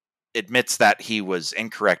admits that he was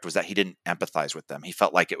incorrect was that he didn't empathize with them. He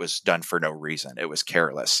felt like it was done for no reason. It was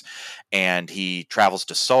careless. And he travels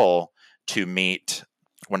to Seoul to meet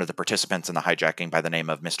one of the participants in the hijacking by the name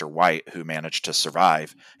of Mr. White, who managed to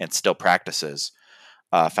survive and still practices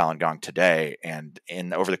Falun Gong today. And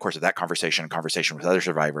over the course of that conversation with other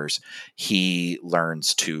survivors, he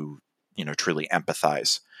learns to, truly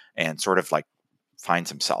empathize and sort of like finds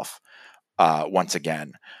himself once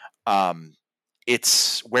again.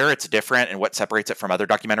 It's where it's different and what separates it from other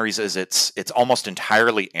documentaries is it's almost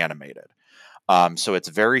entirely animated. So it's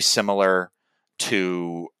very similar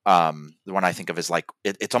to the one I think of as like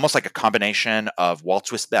it's almost like a combination of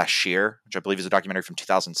Waltz with Bashir, which I believe is a documentary from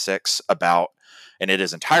 2006 about, and it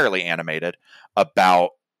is entirely animated, about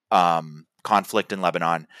conflict in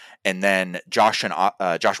Lebanon, and then Joshua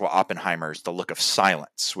Oppenheimer's The Look of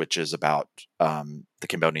Silence, which is about the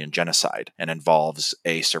Cambodian genocide and involves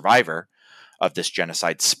a survivor of this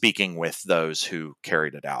genocide speaking with those who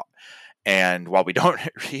carried it out. And while we don't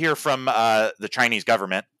hear from the Chinese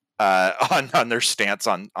government on their stance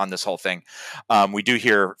on this whole thing. We do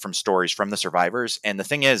hear from stories from the survivors, and the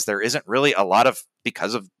thing is, there isn't really a lot of,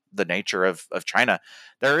 because of the nature of China,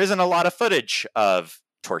 there isn't a lot of footage of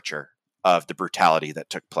torture, of the brutality that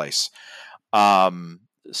took place.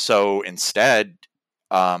 So instead,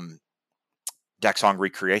 Daxong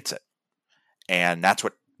recreates it, and that's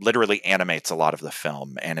what literally animates a lot of the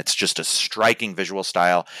film, and it's just a striking visual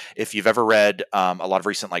style. If you've ever read a lot of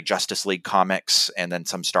recent like Justice League comics and then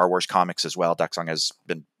some Star Wars comics as well, Daxong has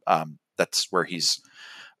been that's where he's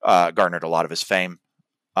garnered a lot of his fame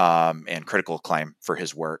and critical acclaim for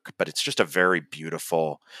his work. But it's just a very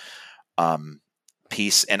beautiful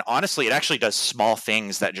piece, and honestly, it actually does small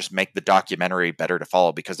things that just make the documentary better to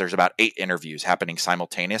follow, because there's about 8 interviews happening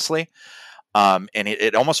simultaneously. And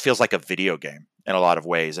it almost feels like a video game in a lot of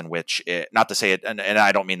ways, in which not to say it, and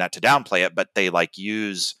I don't mean that to downplay it, but they like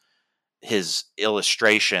use his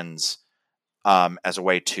illustrations as a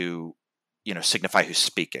way to, signify who's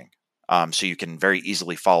speaking. So you can very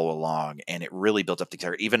easily follow along, and it really builds up the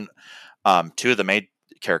character. Even 2 of the main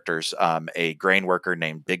characters, a grain worker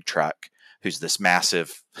named Big Truck, who's this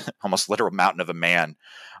massive, almost literal mountain of a man,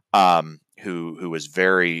 who was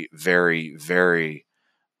very, very, very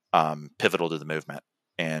pivotal to the movement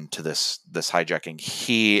and to this hijacking.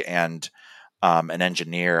 He and an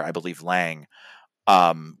engineer, I believe Lang,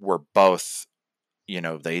 were both,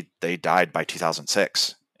 they died by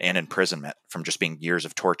 2006 in imprisonment from just being years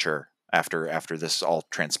of torture after this all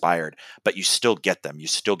transpired. But you still get them, you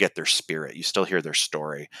still get their spirit, you still hear their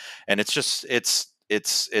story, and it's just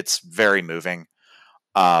it's very moving.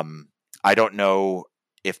 I don't know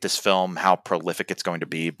if this film, how prolific it's going to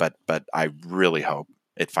be, but I really hope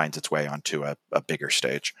it finds its way onto a bigger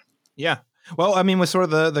stage. Yeah. Well, I mean, with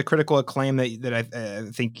sort of the critical acclaim that I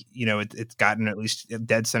think, it's gotten, at least at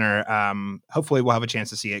deadCenter, hopefully we'll have a chance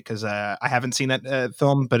to see it, because I haven't seen that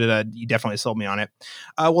film, but you definitely sold me on it.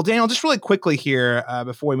 Well, Daniel, just really quickly here,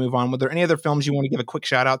 before we move on, were there any other films you want to give a quick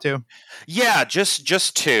shout out to? Yeah,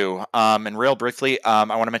 just 2. And real briefly, I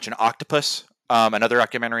want to mention Octopus, another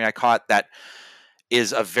documentary I caught that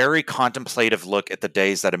is a very contemplative look at the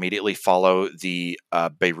days that immediately follow the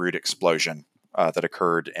Beirut explosion that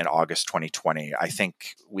occurred in August 2020. I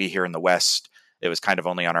think we here in the West, it was kind of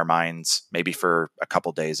only on our minds maybe for a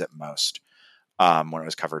couple days at most, when it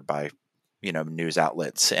was covered by news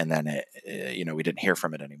outlets, and then we didn't hear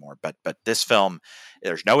from it anymore. But this film,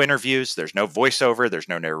 there's no interviews, there's no voiceover, there's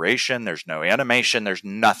no narration, there's no animation, there's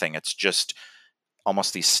nothing. It's just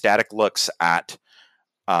almost these static looks at.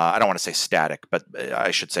 I don't want to say static, but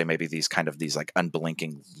I should say maybe these like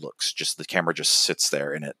unblinking looks. Just the camera just sits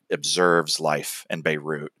there and it observes life in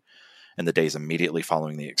Beirut in the days immediately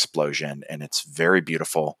following the explosion. And it's very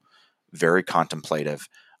beautiful, very contemplative.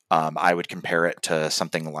 I would compare it to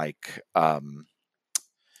something like the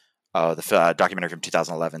documentary from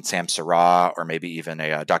 2011, Sam Sarah, or maybe even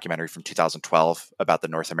a documentary from 2012 about the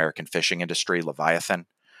North American fishing industry, Leviathan.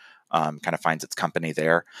 Kind of finds its company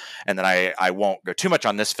there. And then I won't go too much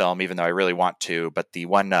on this film, even though I really want to, but the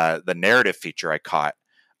one, the narrative feature I caught,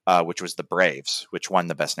 which was The Braves, which won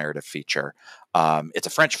the best narrative feature. It's a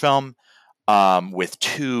French film with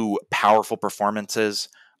 2 powerful performances.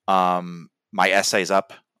 My essay's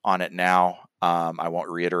up on it now. I won't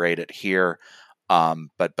reiterate it here.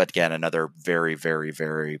 But again, another very, very,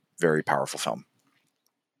 very, very powerful film.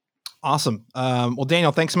 Awesome. Well,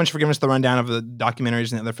 Daniel, thanks so much for giving us the rundown of the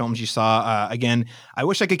documentaries and the other films you saw. Again, I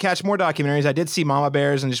wish I could catch more documentaries. I did see Mama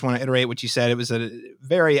Bears, and just want to iterate what you said. It was a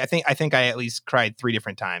very, I think I at least cried 3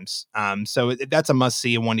 different times. So that's a must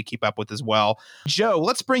see and one to keep up with as well. Joe,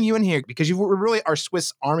 let's bring you in here, because you were really our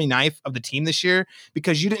Swiss Army knife of the team this year,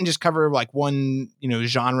 because you didn't just cover like one,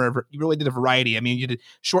 genre. You really did a variety. I mean, you did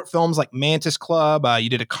short films like Mantis Club. You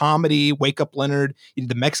did a comedy, Wake Up Leonard. You did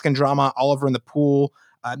the Mexican drama, Oliver in the Pool.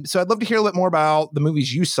 So I'd love to hear a little bit more about the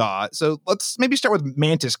movies you saw. So let's maybe start with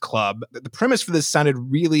Mantis Club. The premise for this sounded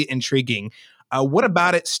really intriguing. What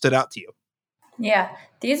about it stood out to you? Yeah,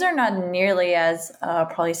 these are not nearly as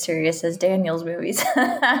probably serious as Daniel's movies.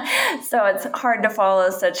 So it's hard to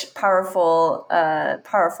follow such powerful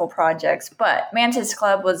projects. But Mantis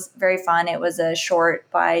Club was very fun. It was a short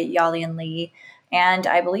by Yalian Lee, and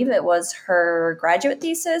I believe it was her graduate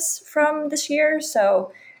thesis from this year.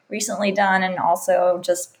 So recently done, and also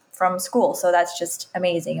just from school. So that's just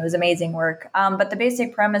amazing. It was amazing work. But the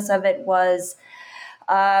basic premise of it was,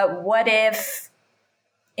 what if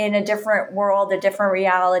in a different world, a different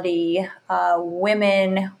reality,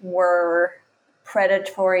 women were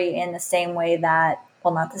predatory in the same way that,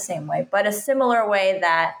 well, not the same way, but a similar way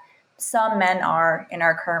that some men are in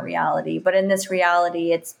our current reality. But in this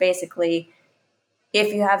reality, it's basically,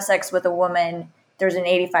 if you have sex with a woman, there's an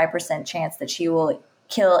 85% chance that she will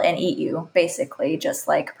kill and eat you, basically, just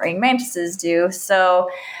like praying mantises do. So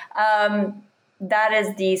that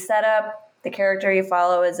is the setup. The character you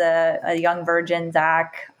follow is a young virgin,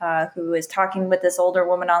 Zach, who is talking with this older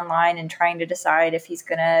woman online and trying to decide if he's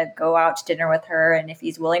going to go out to dinner with her and if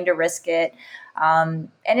he's willing to risk it. And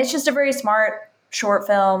it's just a very smart short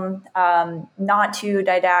film, not too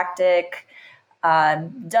didactic,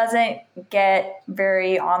 doesn't get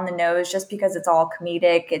very on the nose just because it's all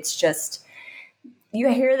comedic. It's just, you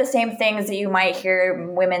hear the same things that you might hear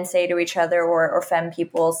women say to each other or femme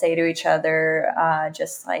people say to each other,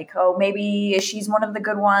 just like, oh, maybe she's one of the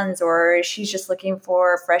good ones, or she's just looking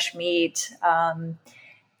for fresh meat.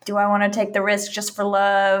 Do I want to take the risk just for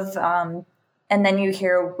love? And then you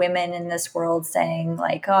hear women in this world saying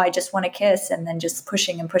like, oh, I just want to kiss, and then just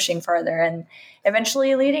pushing and pushing further, and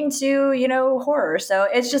eventually leading to, horror. So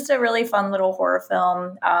it's just a really fun little horror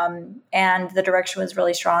film. And the direction was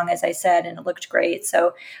really strong, as I said, and it looked great.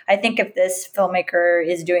 So I think if this filmmaker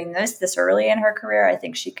is doing this early in her career, I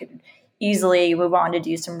think she could easily move on to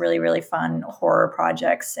do some really, really fun horror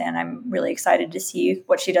projects. And I'm really excited to see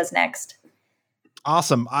what she does next.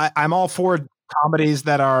 Awesome. I'm all for comedies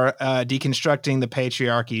that are deconstructing the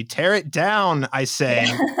patriarchy. Tear it down, I say.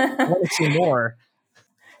 I want to see more.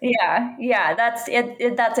 Yeah, that's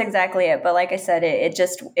it. That's exactly it. But like I said,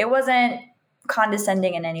 it wasn't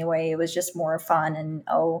condescending in any way. It was just more fun. And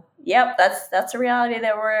oh, yep, that's the reality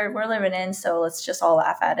that we're living in. So let's just all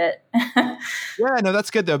laugh at it. Yeah, no,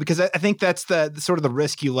 that's good though, because I think that's the sort of the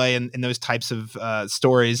risk you lay in those types of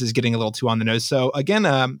stories, is getting a little too on the nose. So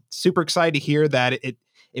again, super excited to hear that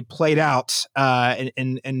it played out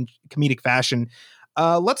in comedic fashion.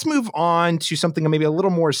 Let's move on to something maybe a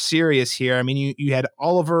little more serious here. I mean, you had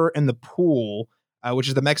Oliver and the Pool, which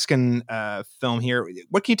is the Mexican film here.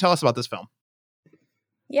 What can you tell us about this film?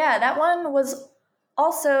 Yeah, that one was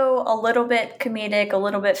also a little bit comedic, a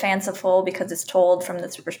little bit fanciful, because it's told from the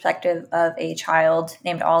perspective of a child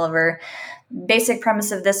named Oliver. Basic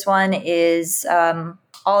premise of this one is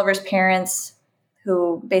Oliver's parents,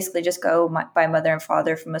 who basically just go by mother and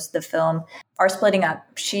father for most of the film, are splitting up.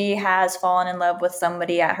 She has fallen in love with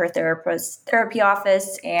somebody at her therapy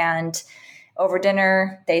office, and over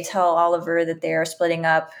dinner, they tell Oliver that they are splitting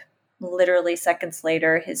up. Literally seconds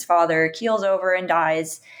later, his father keels over and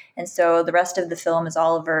dies. And so the rest of the film is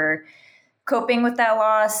Oliver coping with that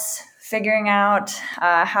loss, figuring out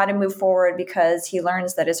how to move forward, because he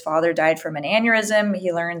learns that his father died from an aneurysm.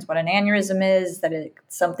 He learns what an aneurysm is, that it's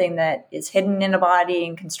something that is hidden in a body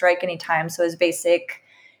and can strike anytime. So his basic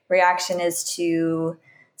reaction is to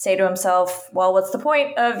say to himself, well, what's the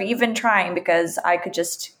point of even trying? Because I could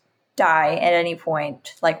just die at any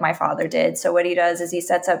point like my father did. So what he does is he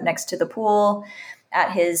sets up next to the pool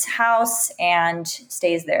at his house and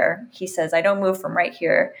stays there. He says, I don't move from right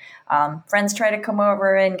here. Friends try to come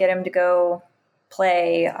over and get him to go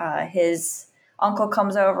play. His uncle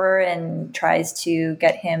comes over and tries to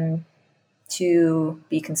get him to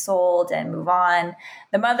be consoled and move on.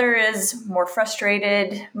 The mother is more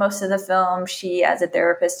frustrated most of the film. She, as a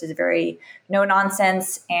therapist, is very no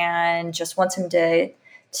nonsense and just wants him to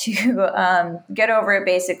get over it,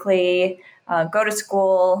 basically, go to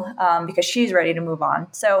school, because she's ready to move on.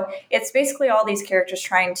 So it's basically all these characters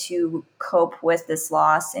trying to cope with this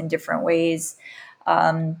loss in different ways.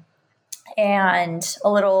 And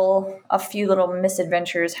a few little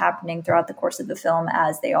misadventures happening throughout the course of the film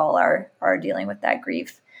as they all are dealing with that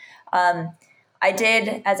grief. I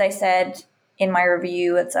did, as I said in my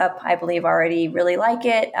review, it's up, I believe, already, really like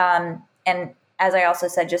it. And as I also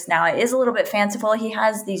said just now, it is a little bit fanciful. He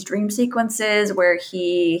has these dream sequences where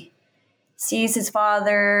he sees his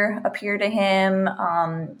father appear to him.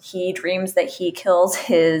 He dreams that he kills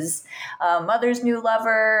his mother's new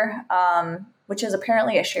lover, which is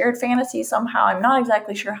apparently a shared fantasy somehow. I'm not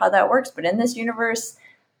exactly sure how that works, but in this universe,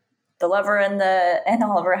 the lover and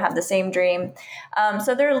Oliver have the same dream.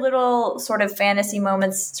 So there are little sort of fantasy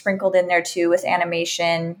moments sprinkled in there too, with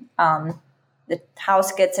animation. The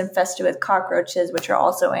house gets infested with cockroaches, which are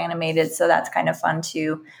also animated. So that's kind of fun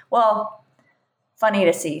too. Well, funny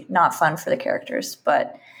to see, not fun for the characters.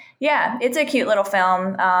 But yeah, it's a cute little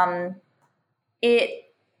film.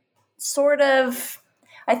 It sort of,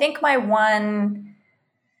 I think my one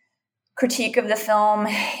critique of the film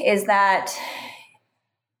is that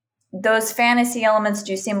those fantasy elements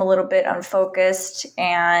do seem a little bit unfocused,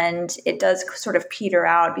 and it does sort of peter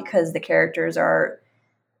out because the characters are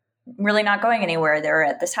really not going anywhere. They're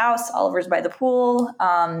at this house, Oliver's by the pool.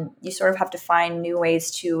 You sort of have to find new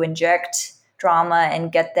ways to inject drama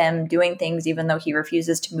and get them doing things, even though he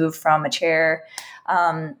refuses to move from a chair.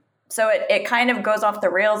 So it kind of goes off the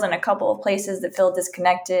rails in a couple of places that feel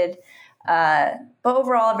disconnected. But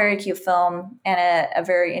overall, a very cute film and a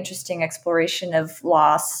very interesting exploration of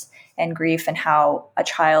loss and grief and how a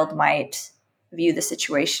child might view the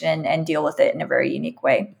situation and deal with it in a very unique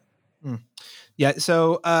way. Yeah,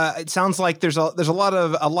 so it sounds like there's a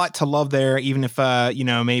lot to love there, even if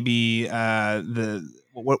maybe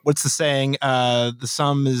what's the saying? The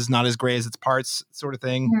sum is not as great as its parts, sort of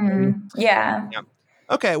thing. Yeah.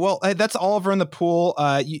 Okay, well, that's Oliver in the Pool.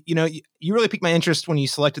 You really piqued my interest when you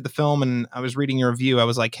selected the film, and I was reading your review. I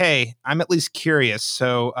was like, hey, I'm at least curious,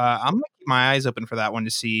 so I'm gonna keep my eyes open for that one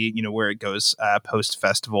to see where it goes post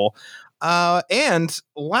festival. And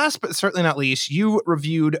last but certainly not least, you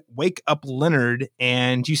reviewed Wake Up Leonard,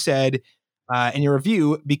 and you said in your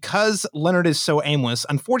review, because Leonard is so aimless,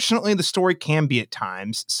 unfortunately, the story can be at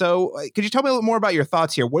times. So could you tell me a little more about your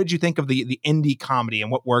thoughts here? What did you think of the indie comedy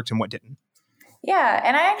and what worked and what didn't? Yeah,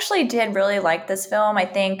 and I actually did really like this film. I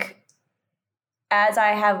think as I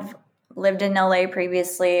have lived in LA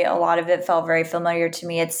previously, a lot of it felt very familiar to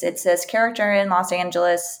me. It's this character in Los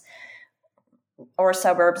Angeles or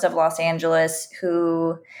suburbs of Los Angeles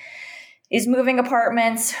who is moving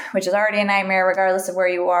apartments, which is already a nightmare regardless of where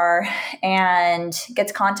you are, and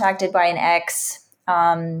gets contacted by an ex.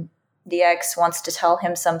 The ex wants to tell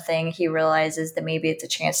him something. He realizes that maybe it's a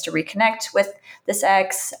chance to reconnect with this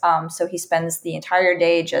ex. So he spends the entire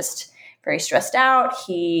day just very stressed out.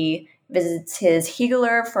 He visits his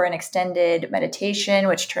healer for an extended meditation,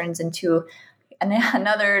 which turns into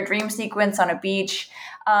another dream sequence on a beach.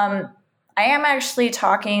 I am actually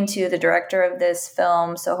talking to the director of this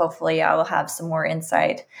film, so hopefully I will have some more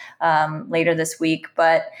insight later this week.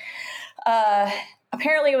 But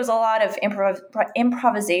apparently it was a lot of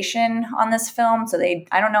improvisation on this film, so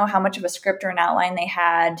I don't know how much of a script or an outline they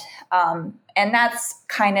had. And that's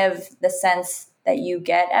kind of the sense that you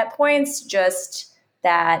get at points, just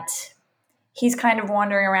that he's kind of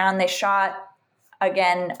wandering around. They shot,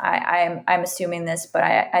 again, I'm assuming this, but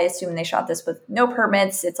I assume they shot this with no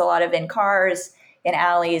permits. It's a lot of in cars, in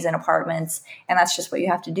alleys, in apartments, and that's just what you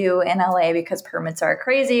have to do in LA because permits are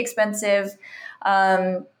crazy expensive.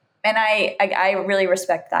 And I really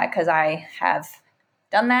respect that because I have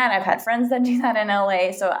done that. I've had friends that do that in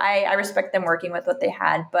LA, so I respect them working with what they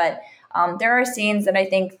had. But there are scenes that I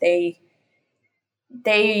think they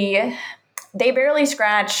barely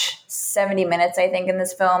scratch 70 minutes, I think, in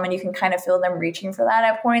this film, and you can kind of feel them reaching for that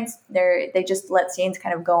at points. They just let scenes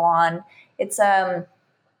kind of go on. It's a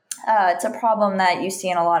problem that you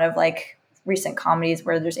see in a lot of like recent comedies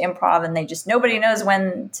where there's improv and nobody knows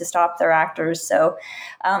when to stop their actors. So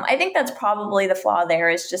I think that's probably the flaw there,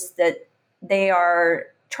 is just that they are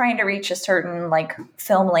trying to reach a certain like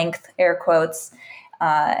film length, air quotes,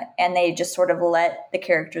 and they just sort of let the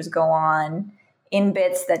characters go on in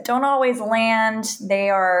bits that don't always land.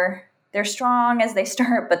 They're strong as they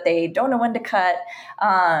start, but they don't know when to cut.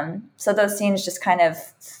 So those scenes just kind of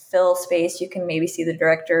fill space. You can maybe see the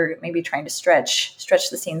director maybe trying to stretch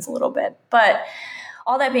the scenes a little bit. But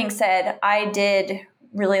all that being said, I did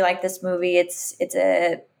really like this movie. It's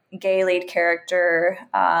a gay lead character.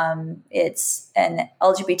 It's an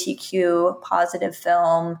LGBTQ positive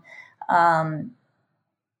film.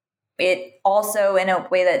 It also, in a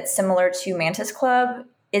way that's similar to Mantis Club,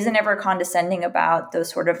 isn't ever condescending about those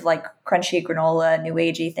sort of like crunchy granola, new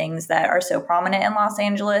agey things that are so prominent in Los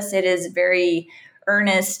Angeles. It is very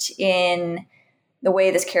earnest in the way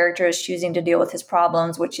this character is choosing to deal with his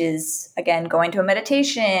problems, which is, again, going to a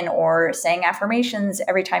meditation or saying affirmations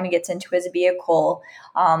every time he gets into his vehicle.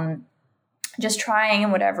 Just trying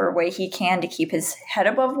in whatever way he can to keep his head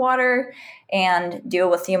above water and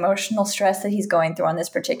deal with the emotional stress that he's going through on this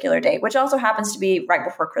particular day, which also happens to be right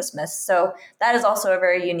before Christmas. So that is also a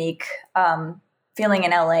very unique feeling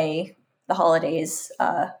in LA, the holidays.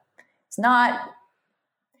 It's not,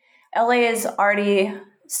 LA is already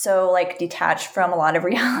so like detached from a lot of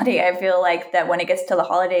reality. I feel like that when it gets to the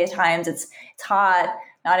holiday times, it's hot,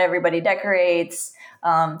 not everybody decorates.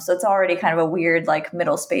 So it's already kind of a weird like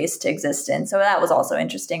middle space to exist in. So that was also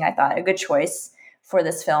interesting. I thought a good choice for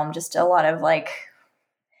this film, just a lot of like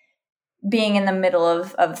being in the middle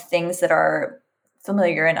of things that are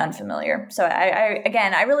familiar and unfamiliar. So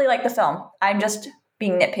I really like the film. I'm just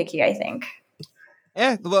being nitpicky, I think.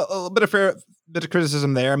 Yeah, a little bit of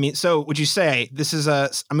criticism there. I mean, so would you say this is a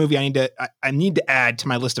movie I need to add to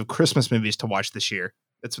my list of Christmas movies to watch this year?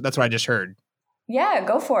 That's what I just heard. Yeah,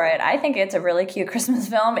 go for it. I think it's a really cute Christmas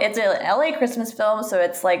film. It's an LA Christmas film, so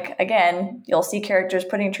it's like, again, you'll see characters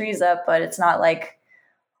putting trees up, but it's not like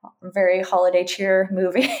a very holiday cheer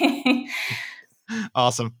movie.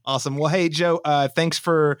 Awesome. Well, hey, Joe, thanks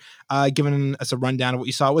for giving us a rundown of what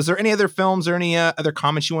you saw. Was there any other films or any other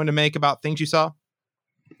comments you wanted to make about things you saw?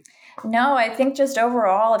 No, I think just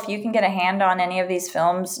overall, if you can get a hand on any of these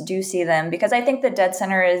films, do see them, because I think the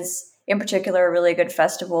deadCenter is, in particular, a really good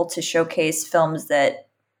festival to showcase films that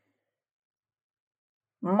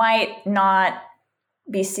might not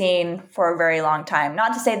be seen for a very long time.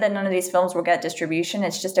 Not to say that none of these films will get distribution.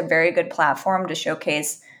 It's just a very good platform to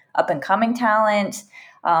showcase up-and-coming talent.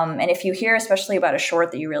 And if you hear especially about a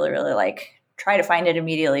short that you really, really like, try to find it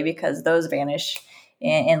immediately, because those vanish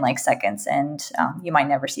in like seconds, and you might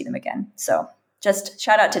never see them again. So just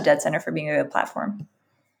shout out to deadCenter for being a good platform.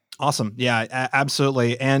 Awesome. Yeah,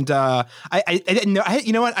 absolutely. And I didn't know,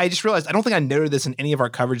 you know what? I just realized I don't think I noted this in any of our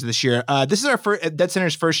coverage this year. This is our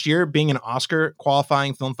deadCenter's first year being an Oscar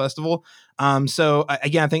qualifying film festival. So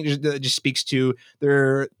again, I think it just speaks to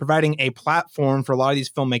they're providing a platform for a lot of these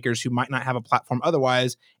filmmakers who might not have a platform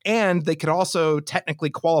otherwise, and they could also technically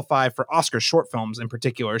qualify for Oscar short films in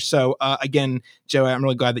particular. So again, Joe, I'm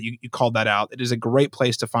really glad that you called that out. It is a great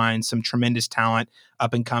place to find some tremendous talent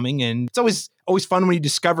up and coming, and it's always fun when you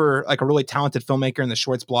discover like a really talented filmmaker in the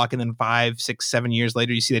shorts block, and then 5, 6, 7 years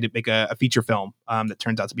later, you see they make a feature film that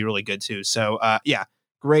turns out to be really good too. So yeah.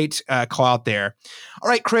 Great call out there. All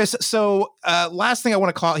right, Chris. So last thing I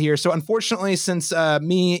want to call out here. So unfortunately, since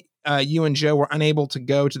me, you and Joe were unable to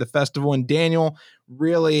go to the festival, and Daniel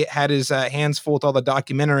really had his hands full with all the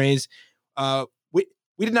documentaries,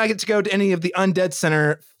 we did not get to go to any of the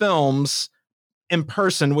deadCenter films in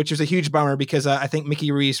person, which is a huge bummer, because I think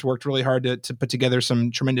Mickey Reese worked really hard to put together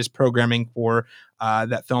some tremendous programming for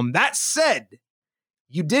that film. That said,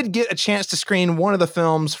 you did get a chance to screen one of the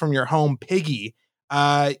films from your home, Piggy.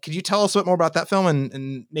 Could you tell us a bit more about that film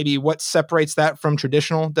and maybe what separates that from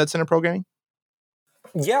traditional deadCenter programming?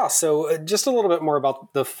 Yeah, so just a little bit more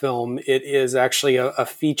about the film. It is actually a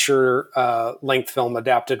feature length film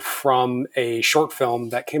adapted from a short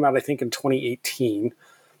film that came out, I think, in 2018.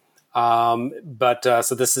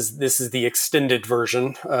 So this is the extended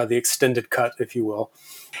version, the extended cut, if you will.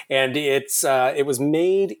 And it was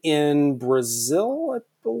made in Brazil, I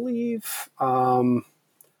believe.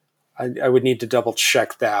 I would need to double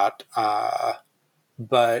check that. Yeah,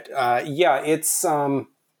 it's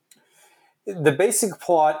the basic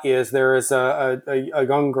plot is there is a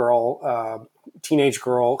young girl, teenage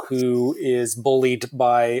girl, who is bullied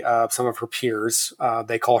by some of her peers.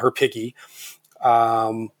 They call her Piggy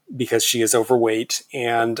because she is overweight,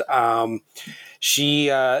 and she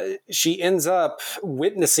ends up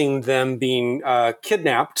witnessing them being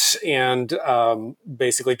kidnapped and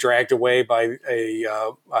basically dragged away by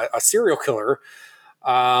a serial killer.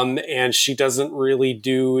 And she doesn't really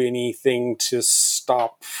do anything to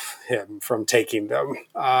stop him from taking them.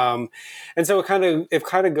 And so it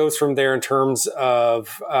kind of goes from there in terms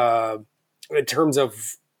of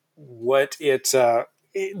what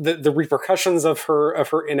the repercussions of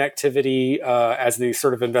her inactivity as the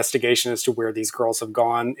sort of investigation as to where these girls have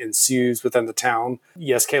gone ensues within the town.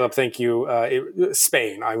 Yes, Caleb, thank you.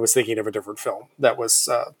 Spain. I was thinking of a different film that was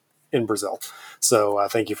in Brazil. So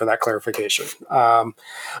thank you for that clarification.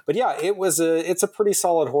 But yeah, it's a pretty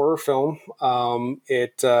solid horror film.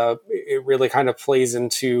 It really kind of plays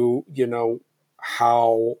into,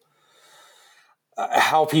 how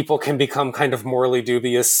people can become kind of morally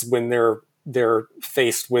dubious when they're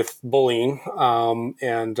faced with bullying,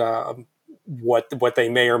 and what they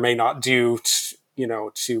may or may not do to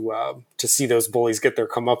see those bullies get their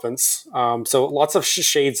comeuppance. So lots of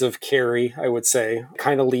shades of Carrie, I would say,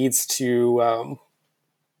 kind of leads to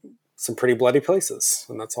some pretty bloody places,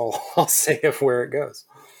 and that's all I'll say of where it goes.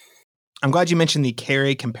 I'm glad you mentioned the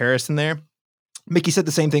Carrie comparison there. Mickey said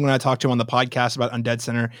the same thing when I talked to him on the podcast about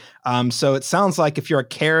deadCenter. So it sounds like if you're a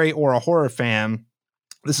Carrie or a horror fan,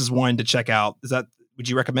 this is one to check out. Would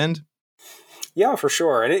you recommend? Yeah, for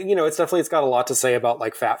sure. And it's got a lot to say about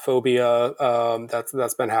like fat phobia.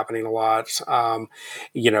 That's been happening a lot.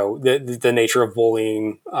 The nature of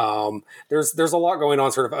bullying. There's a lot going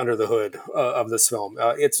on sort of under the hood of this film.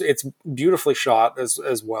 It's beautifully shot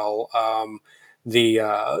as well.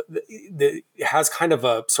 It has kind of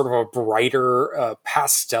a sort of a brighter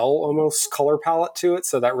pastel almost color palette to it,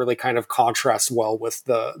 so that really kind of contrasts well with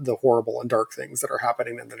the horrible and dark things that are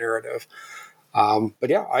happening in the narrative. But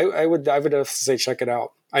yeah, I would have to say check it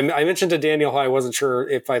out. I mentioned to Daniel how I wasn't sure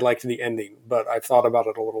if I liked the ending, but I've thought about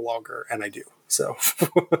it a little longer, and I do. So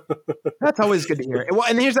that's always good to hear. Well,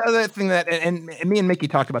 and here's the other thing that, and me and Mickey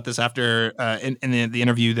talked about this after in the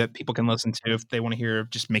interview that people can listen to if they want to hear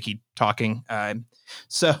just Mickey talking. I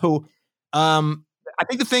I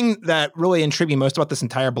think the thing that really intrigued me most about this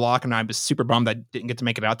entire block, and I was super bummed I didn't get to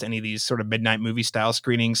make it out to any of these sort of midnight movie style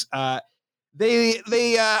screenings. I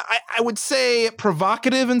would say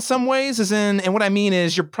provocative in some ways, and what I mean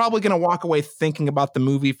is you're probably going to walk away thinking about the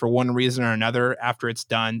movie for one reason or another after it's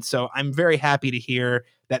done. So I'm very happy to hear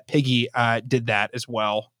that Piggy did that as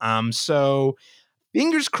well. So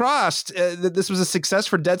fingers crossed that this was a success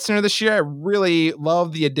for deadCenter this year. I really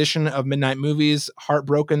love the addition of midnight movies.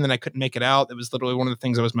 Heartbroken that I couldn't make it out. It was literally one of the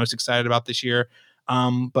things I was most excited about this year.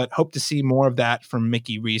 But hope to see more of that from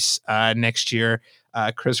Mickey Reese next year.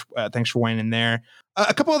 Chris, thanks for weighing in there.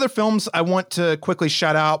 A couple other films I want to quickly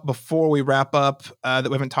shout out before we wrap up that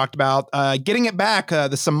we haven't talked about. Getting It Back, the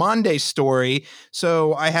Samande story.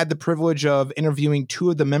 So I had the privilege of interviewing two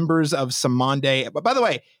of the members of Samande. But by the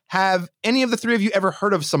way, have any of the three of you ever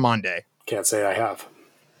heard of Samande? Can't say I have.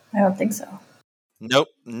 I don't think so. Nope.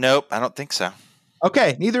 I don't think so.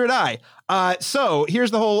 Okay, neither did I. So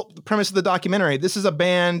here's the whole premise of the documentary. This is a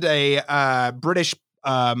band, a British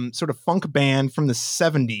sort of funk band from the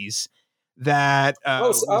 70s that...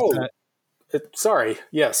 sorry,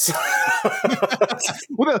 yes.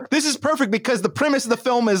 Well, this is perfect because the premise of the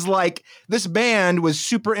film is like this band was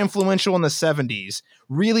super influential in the 70s,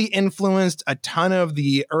 really influenced a ton of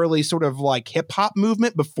the early sort of like hip hop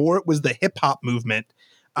movement before it was the hip hop movement.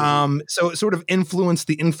 So it sort of influenced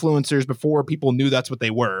the influencers before people knew that's what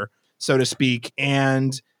they were, so to speak.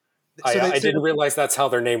 And so I didn't realize that's how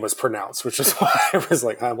their name was pronounced, which is why I was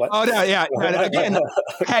like, what? Oh, no, yeah. Again,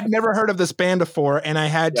 I had never heard of this band before, and I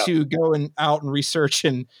had to go out and research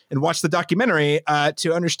and watch the documentary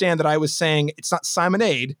to understand that I was saying it's not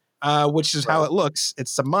Simonade, which is how it looks.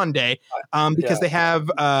 It's Samande, because they have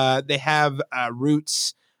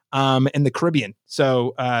roots in the Caribbean.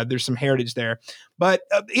 So there's some heritage there. But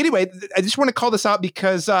anyway, I just want to call this out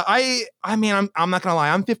because I'm not going to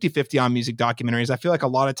lie. I'm 50-50 on music documentaries. I feel like a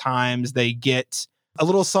lot of times they get a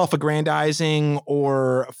little self-aggrandizing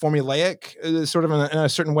or formulaic, sort of in a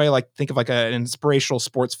certain way. Like think of like an inspirational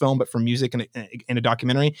sports film, but for music in a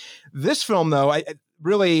documentary. This film, though, I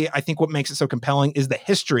think what makes it so compelling is the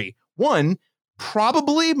history. One,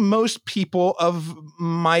 probably most people of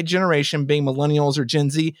my generation, being millennials or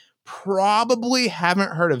Gen Z, probably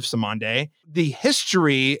haven't heard of Samande. The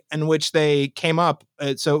history in which they came up,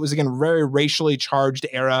 so it was, again, very racially charged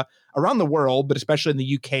era around the world, but especially in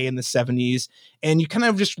the UK in the 70s. And you kind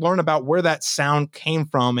of just learn about where that sound came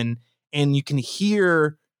from, and you can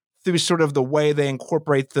hear through sort of the way they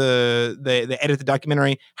incorporate they edit the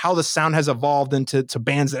documentary, how the sound has evolved into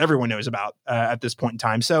bands that everyone knows about at this point in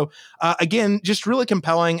time. So again, just really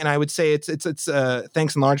compelling. And I would say it's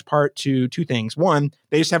thanks in large part to two things. One,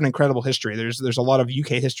 they just have an incredible history. There's a lot of UK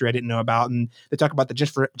history I didn't know about. And they talk about the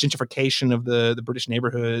gentrification of the British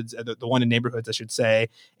neighborhoods, the London neighborhoods, I should say,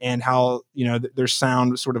 and how, their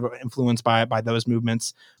sound was sort of influenced by those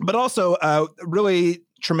movements, but also really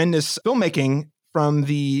tremendous filmmaking from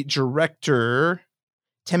the director,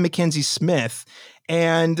 Tim Mackenzie Smith.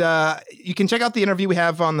 And you can check out the interview we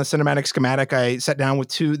have on the Cinematic Schematic. I sat down with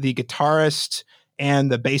the guitarist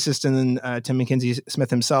and the bassist, and then Tim Mackenzie Smith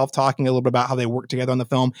himself, talking a little bit about how they worked together on the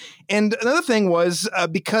film. And another thing was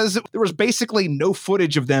because there was basically no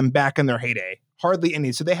footage of them back in their heyday, hardly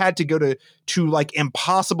any. So they had to go to like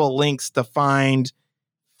impossible lengths to find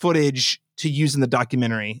footage to use in the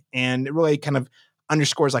documentary. And it really kind of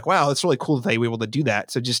underscores like, wow, it's really cool that they were able to do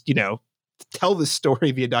that. So just, tell this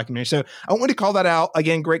story via documentary. So I want to call that out.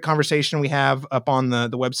 Again, great conversation we have up on the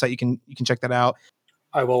website. You can check that out.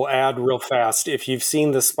 I will add real fast. If you've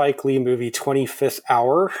seen the Spike Lee movie 25th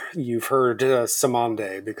Hour, you've heard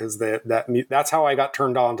Samande, because that's how I got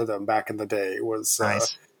turned on to them back in the day, was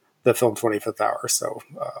nice. The film 25th Hour. So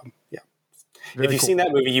yeah. Very if you've cool. seen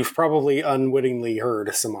that movie, you've probably unwittingly heard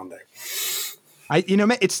Samande.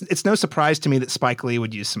 It's no surprise to me that Spike Lee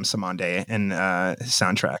would use some Samande in his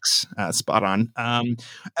soundtracks. Spot on.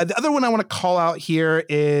 The other one I want to call out here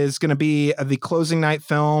is going to be the closing night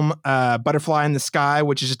film, Butterfly in the Sky,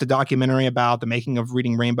 which is just a documentary about the making of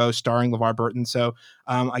Reading Rainbow, starring LeVar Burton. So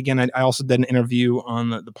again, I also did an interview on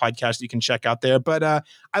the podcast that you can check out there. But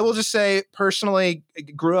I will just say, personally,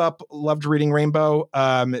 grew up, loved Reading Rainbow.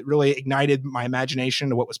 It really ignited my imagination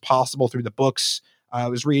to what was possible through the books.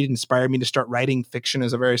 Inspired me to start writing fiction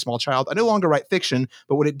as a very small child. I no longer write fiction,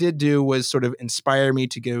 but what it did do was sort of inspire me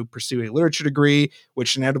to go pursue a literature degree,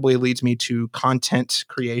 which inevitably leads me to content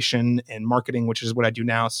creation and marketing, which is what I do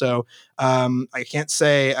now. So I can't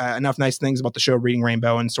say enough nice things about the show Reading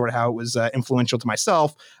Rainbow and sort of how it was influential to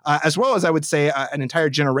myself, as well as I would say an entire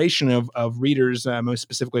generation of readers, most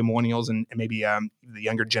specifically millennials and maybe the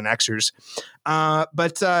younger Gen Xers.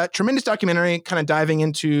 But tremendous documentary, kind of diving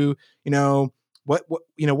into, what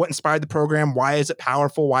inspired the program? Why is it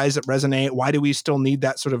powerful? Why does it resonate? Why do we still need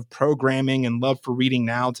that sort of programming and love for reading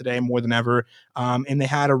now today more than ever? And they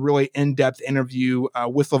had a really in-depth interview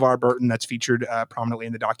with LeVar Burton that's featured prominently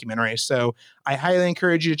in the documentary. So I highly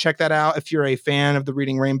encourage you to check that out if you're a fan of the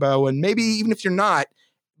Reading Rainbow, and maybe even if you're not,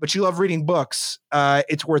 but you love reading books,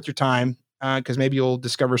 it's worth your time because maybe you'll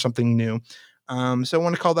discover something new. So I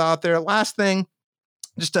want to call that out there. Last thing,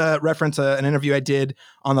 just to reference an interview I did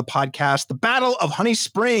on the podcast, The Battle of Honey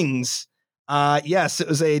Springs. Yes, it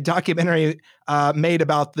was a documentary made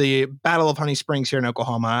about the Battle of Honey Springs here in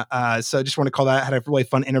Oklahoma. So I just want to call that. I had a really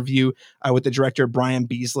fun interview with the director, Brian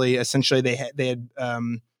Beasley. Essentially, they had been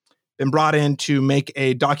brought in to make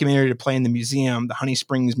a documentary to play in the museum, the Honey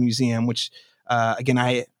Springs Museum, which,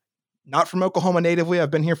 again, not from Oklahoma natively. I've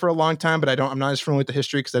been here for a long time, but I'm not as familiar with the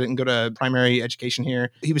history because I didn't go to primary education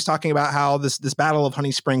here. He was talking about how this Battle of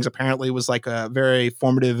Honey Springs apparently was like a very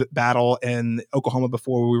formative battle in Oklahoma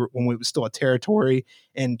when we was still a territory,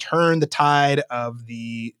 and turned the tide of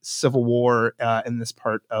the Civil War in this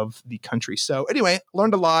part of the country. So anyway,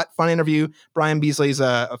 learned a lot. Fun interview. Brian Beasley's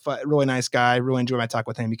a really nice guy. Really enjoyed my talk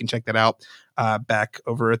with him. You can check that out back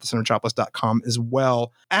over at thecinematropolis.com as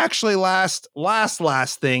well. Actually, last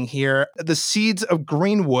thing here, the Seeds of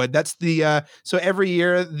Greenwood. That's the so every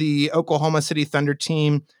year the Oklahoma City Thunder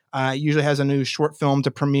team usually has a new short film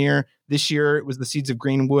to premiere. This year it was the Seeds of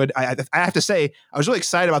Greenwood. I have to say I was really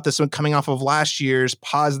excited about this one coming off of last year's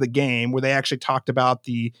Pause the Game, where they actually talked about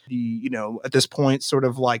the at this point sort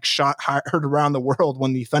of like heard around the world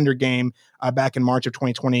when the Thunder game back in March of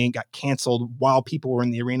 2020 got canceled while people were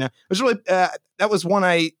in the arena. It was really that was one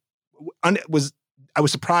I was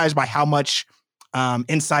surprised by how much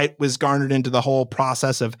insight was garnered into the whole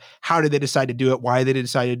process of how did they decide to do it, why they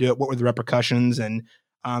decided to do it, what were the repercussions, and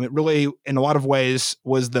it really, in a lot of ways,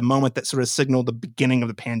 was the moment that sort of signaled the beginning of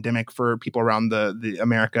the pandemic for people around the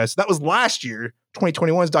America. So that was last year,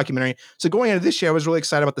 2021's documentary. So going into this year, I was really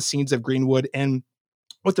excited about the Seeds of Greenwood, and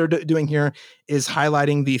what they're doing here is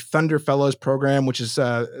highlighting the Thunder Fellows program, which is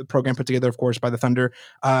a program put together, of course, by the Thunder,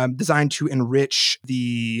 designed to enrich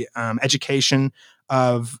the education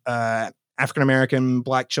of African-American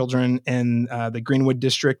Black children in the Greenwood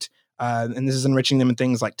district. And this is enriching them in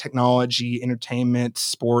things like technology, entertainment,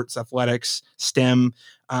 sports, athletics, STEM.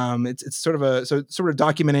 It's sort of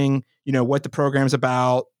documenting, what the program's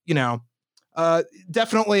about.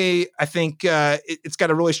 Definitely, I think it's got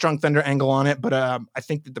a really strong Thunder angle on it. But I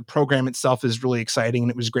think that the program itself is really exciting, and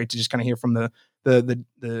it was great to just kind of hear from the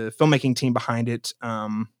filmmaking team behind it.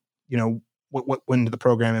 What went into the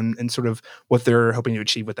program and sort of what they're hoping to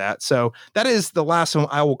achieve with that. So that is the last one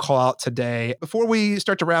I will call out today. Before we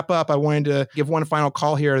start to wrap up, I wanted to give one final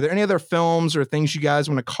call here. Are there any other films or things you guys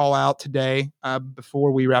want to call out today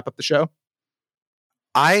before we wrap up the show?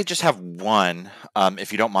 I just have one,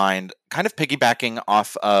 if you don't mind, kind of piggybacking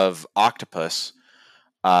off of Octopus,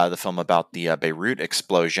 the film about the Beirut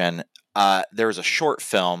explosion. There was a short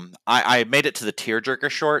film. I made it to the Tearjerker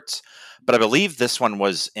shorts, but I believe this one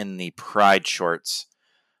was in the Pride shorts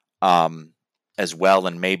as well.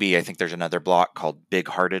 And maybe I think there's another block called Big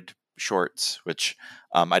Hearted shorts, which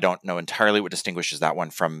I don't know entirely what distinguishes that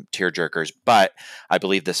one from Tearjerkers, but I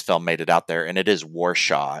believe this film made it out there, and it is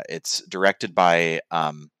Warshaw. It's directed by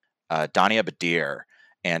Dania Badir,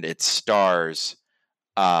 and it stars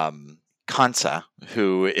Kansa,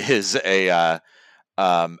 who is a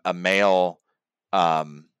male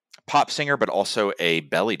pop singer, but also a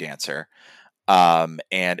belly dancer. And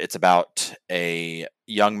it's about a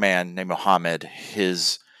young man named Mohammed.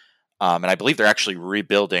 And I believe they're actually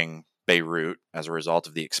rebuilding Beirut as a result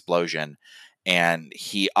of the explosion. And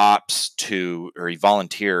he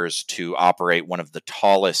volunteers to operate one of the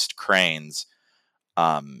tallest cranes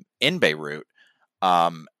in Beirut.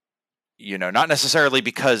 Not necessarily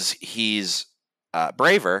because he's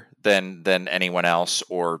braver than anyone else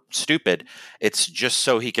or stupid. It's just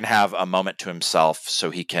so he can have a moment to himself,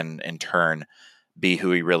 so he can in turn be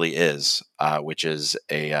who he really is, which is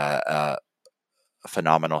a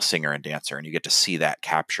phenomenal singer and dancer. And you get to see that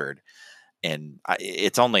captured. And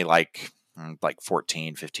it's only like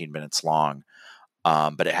 14, 15 minutes long.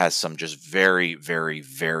 But it has some just very, very,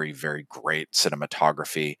 very, very great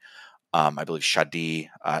cinematography. I believe Shadi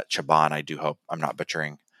Chaban, I do hope I'm not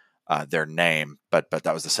butchering their name, but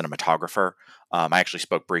that was the cinematographer. I actually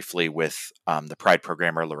spoke briefly with the Pride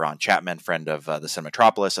programmer, Laron Chapman, friend of the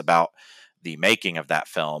Cinematropolis, about the making of that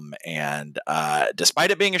film. And despite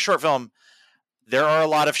it being a short film, there are a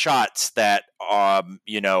lot of shots that,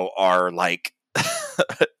 are like,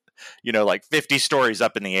 like 50 stories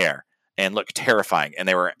up in the air and look terrifying. And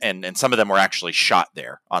and some of them were actually shot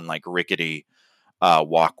there on like rickety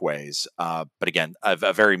walkways. But again,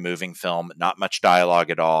 a very moving film, not much dialogue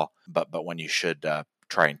at all, but one you should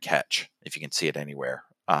try and catch if you can see it anywhere.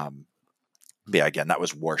 Yeah, again, that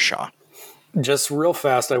was Warshaw. Just real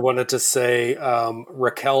fast, I wanted to say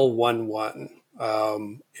Raquel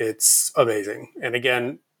 1-1. It's amazing. And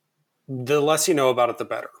again, the less you know about it, the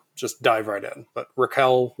better. Just dive right in. But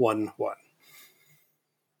Raquel 1-1.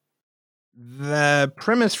 The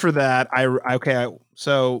premise for that,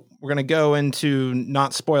 so we're going to go into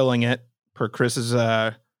not spoiling it per Chris's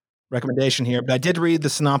recommendation here, but I did read the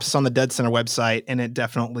synopsis on the deadCenter website, and it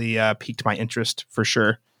definitely piqued my interest for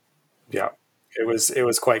sure. Yeah, it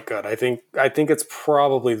was quite good. I think it's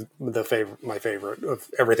probably my favorite of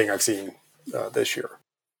everything I've seen this year.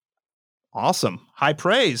 Awesome. High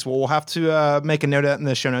praise. Well, we'll have to make a note of that in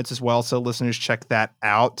the show notes as well, so listeners check that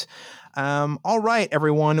out. All right,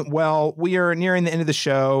 everyone. Well, we are nearing the end of the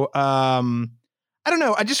show. I don't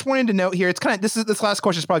know. I just wanted to note here. It's kind of this last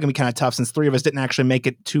question is probably gonna be kind of tough since three of us didn't actually make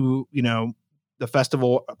it to the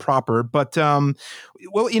festival proper. But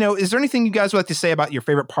well, is there anything you guys would like to say about your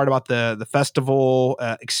favorite part about the festival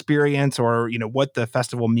experience, or what the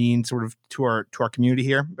festival means sort of to our community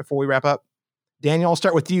here before we wrap up? Daniel, I'll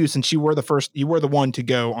start with you since you were the one to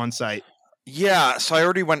go on site. Yeah, so I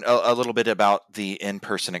already went a little bit about the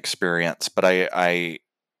in-person experience, but I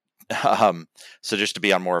so just to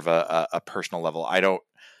be on more of a personal level, I don't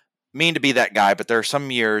mean to be that guy, but there are some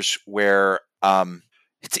years where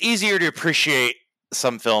it's easier to appreciate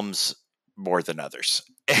some films more than others,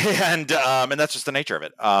 and that's just the nature of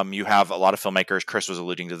it. You have a lot of filmmakers. Chris was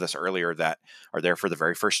alluding to this earlier that are there for the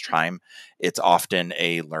very first time. It's often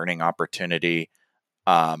a learning opportunity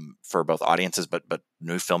for both audiences, but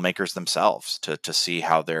new filmmakers themselves to see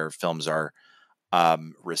how their films are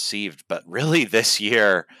received. But really, this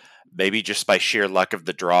year, maybe just by sheer luck of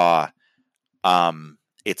the draw,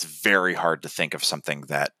 it's very hard to think of something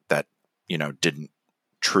that didn't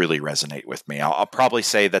truly resonate with me. I'll probably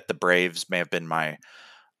say that The Braves may have been my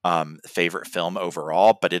favorite film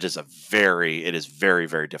overall, but it is very,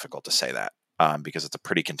 very difficult to say that. Because it's a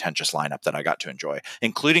pretty contentious lineup that I got to enjoy,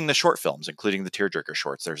 including the short films, including the tearjerker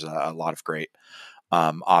shorts. There's a lot of great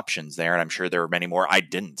options there, and I'm sure there were many more I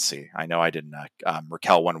didn't see. I know I didn't.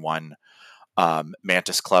 Raquel 1-1,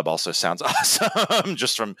 Mantis Club also sounds awesome,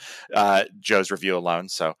 just from Joe's review alone.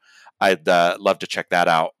 So I'd love to check that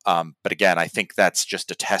out. But again, I think that's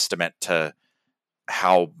just a testament to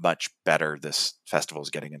how much better this festival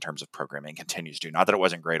is getting in terms of programming. Continues to. Not that it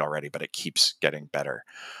wasn't great already, but it keeps getting better.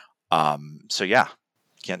 So yeah,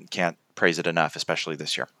 can't praise it enough, especially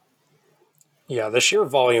this year. Yeah, the sheer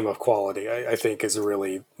volume of quality, I think, is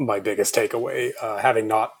really my biggest takeaway, having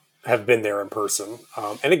not have been there in person.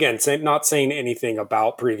 And again, not saying anything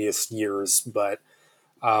about previous years, but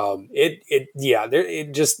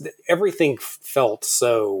it just everything felt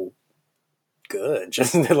so good,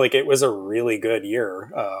 just like it was a really good year.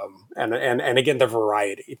 And again, the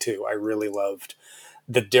variety too. I really loved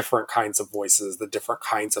the different kinds of voices, the different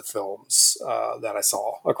kinds of films that I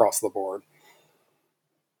saw across the board.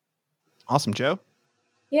 Awesome, Joe.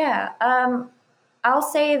 Yeah. I'll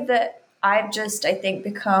say that I've just, I think,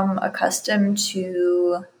 become accustomed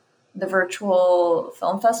to the virtual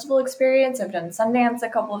film festival experience. I've done Sundance a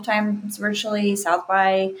couple of times virtually, South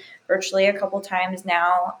by virtually a couple of times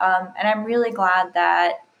now. And I'm really glad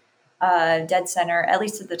that deadCenter, at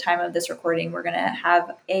least at the time of this recording, we're going to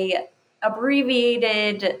have a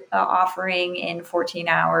abbreviated offering in 14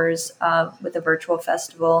 hours with a virtual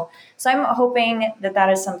festival. So I'm hoping that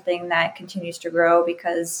is something that continues to grow,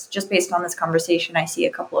 because just based on this conversation, I see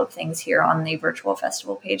a couple of things here on the virtual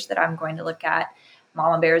festival page that I'm going to look at.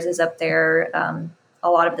 Mama Bears is up there. A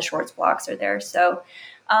lot of the shorts blocks are there. So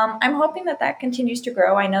I'm hoping that continues to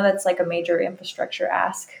grow. I know that's like a major infrastructure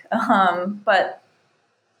ask, but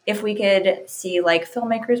if we could see like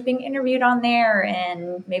filmmakers being interviewed on there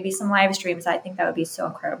and maybe some live streams, I think that would be so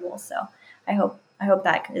incredible. So I hope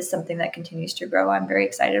that is something that continues to grow. I'm very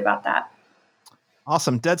excited about that.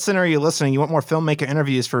 Awesome. deadCenter, are you listening? You want more filmmaker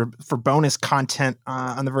interviews for bonus content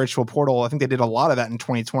on the virtual portal? I think they did a lot of that in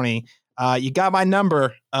 2020. You got my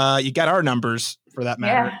number. You got our numbers for that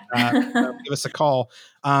matter. Yeah. Give us a call.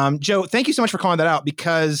 Joe, thank you so much for calling that out,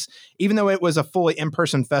 because even though it was a fully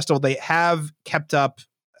in-person festival, they have kept up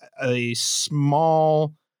a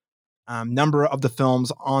small number of the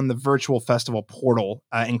films on the virtual festival portal,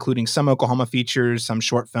 including some Oklahoma features, some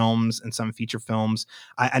short films, and some feature films.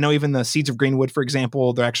 I know even the Seeds of Greenwood, for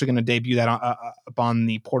example, they're actually going to debut that up on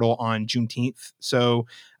the portal on Juneteenth. So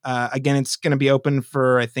again, it's going to be open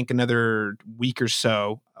for, I think, another week or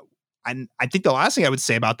so. I think the last thing I would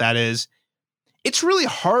say about that is it's really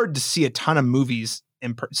hard to see a ton of movies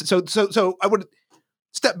in person. So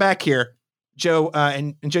step back here, Joe,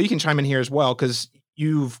 and Joe, you can chime in here as well, because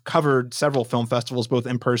you've covered several film festivals, both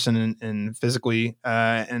in person and physically.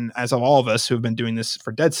 And as of all of us who have been doing this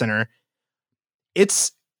for deadCenter,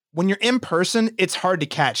 it's when you're in person, it's hard to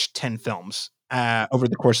catch 10 films over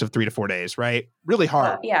the course of 3 to 4 days, right? Really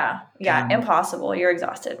hard. Yeah. Impossible. You're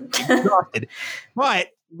exhausted. But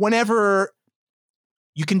whenever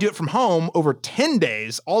you can do it from home over 10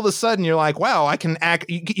 days, all of a sudden you're like, wow, I can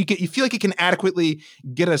you feel like you can adequately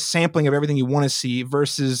get a sampling of everything you want to see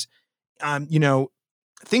versus,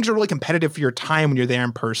 things are really competitive for your time when you're there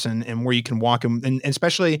in person and where you can walk. And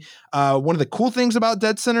especially one of the cool things about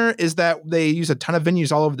deadCenter is that they use a ton of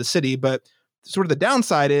venues all over the city, but sort of the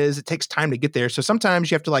downside is it takes time to get there. So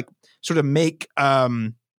sometimes you have to like sort of make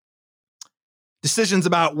decisions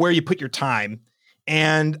about where you put your time.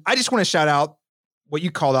 And I just want to shout out what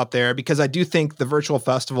you called out there, because I do think the virtual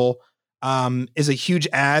festival is a huge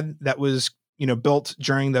ad that was built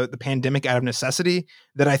during the pandemic out of necessity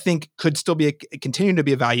that I think could still be continue to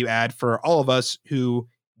be a value add for all of us who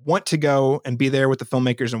want to go and be there with the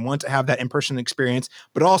filmmakers and want to have that in-person experience,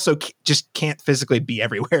 but also just can't physically be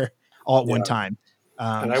everywhere all at one time.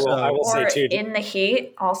 And I will say too, in the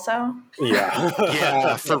heat also.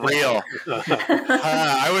 Yeah, for real.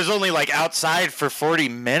 I was only like outside for 40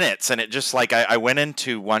 minutes, and it just like I went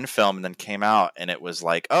into one film and then came out, and it was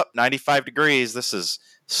like, 95 degrees. This is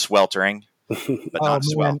sweltering. But not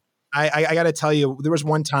swell. I got to tell you, there was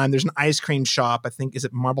one time, there's an ice cream shop, I think, is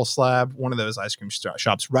it Marble Slab? One of those ice cream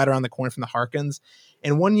shops right around the corner from the Harkins.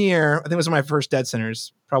 And one year, I think it was one of my first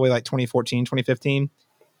deadCenters, probably like 2014, 2015.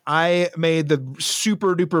 I made the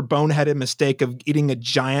super duper boneheaded mistake of eating a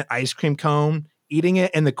giant ice cream cone, eating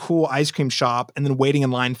it in the cool ice cream shop, and then waiting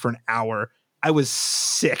in line for an hour. I was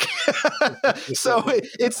sick. So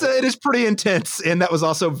it is pretty intense. And that was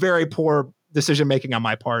also very poor decision making on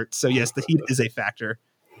my part. So yes, the heat is a factor.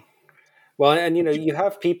 Well, and you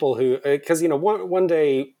have people who, because one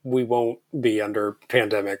day we won't be under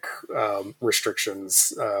pandemic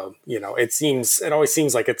restrictions. It always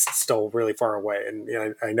seems like it's still really far away,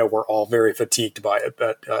 and I know we're all very fatigued by it,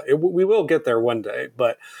 but we will get there one day.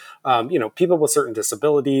 But people with certain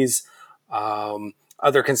disabilities,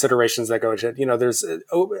 other considerations that go into it. There's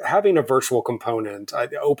having a virtual component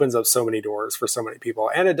opens up so many doors for so many people,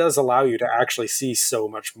 and it does allow you to actually see so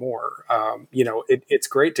much more. It's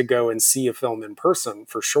great to go and see a film in person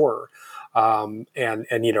for sure. And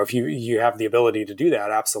if you have the ability to do that,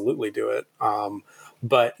 absolutely do it.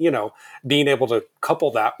 But being able to couple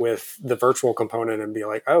that with the virtual component and be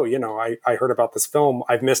like, I heard about this film.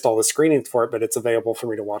 I've missed all the screenings for it, but it's available for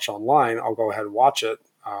me to watch online. I'll go ahead and watch it.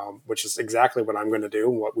 Which is exactly what I'm going to do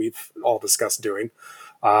and what we've all discussed doing.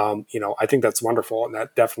 I think that's wonderful. And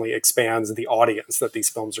that definitely expands the audience that these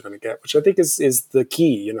films are going to get, which I think is the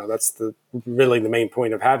key. That's really the main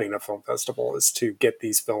point of having a film festival, is to get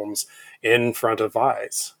these films in front of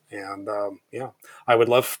eyes. And I would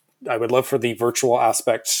love for the virtual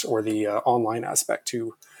aspect or the online aspect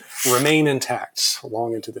to remain intact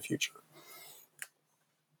long into the future.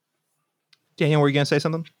 Daniel, were you going to say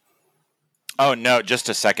something? Oh, no, just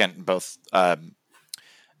a second. Both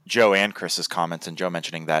Joe and Chris's comments, and Joe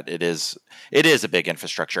mentioning that it is a big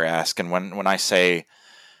infrastructure ask. And when I say,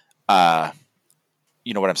 what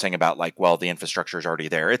I'm saying about like, well, the infrastructure is already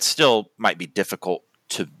there, it still might be difficult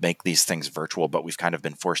to make these things virtual, but we've kind of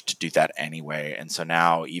been forced to do that anyway. And so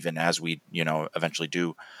now, even as we, eventually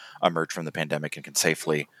do emerge from the pandemic and can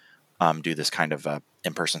safely do this kind of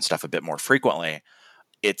in-person stuff a bit more frequently,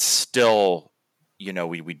 it's still,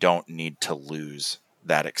 we don't need to lose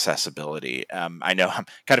that accessibility. I know I'm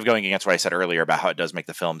kind of going against what I said earlier about how it does make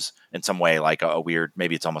the films in some way like a weird,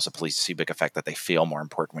 maybe it's almost a placebo effect that they feel more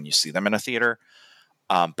important when you see them in a theater.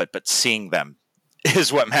 But seeing them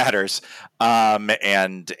is what matters.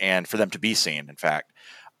 And for them to be seen, in fact.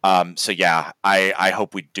 I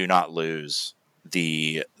hope we do not lose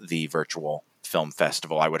the virtual film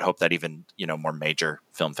festival. I would hope that even, more major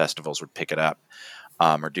film festivals would pick it up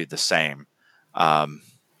or do the same. I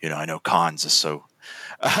know cons is so,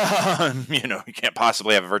 you can't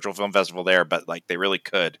possibly have a virtual film festival there, but like they really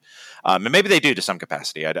could. And maybe they do to some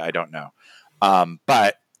capacity. I don't know.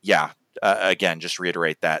 But yeah, again, just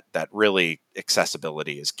reiterate that really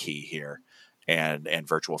accessibility is key here, and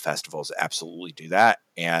virtual festivals absolutely do that.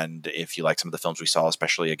 And if you like some of the films we saw,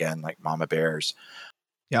 especially again, like Mama Bears.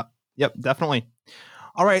 Yep, definitely.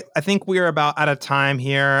 All right, I think we are about out of time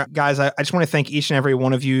here. Guys, I just want to thank each and every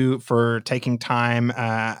one of you for taking time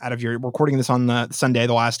out of your recording this on the Sunday,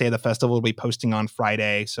 the last day of the festival. We'll be posting on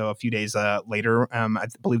Friday, so a few days later. I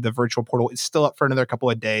believe the virtual portal is still up for another couple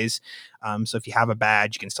of days. So if you have a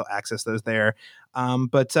badge, you can still access those there.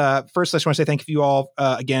 But first, I just want to say thank you all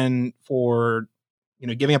again for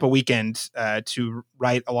giving up a weekend to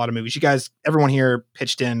write a lot of movies. You guys, everyone here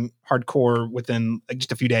pitched in hardcore within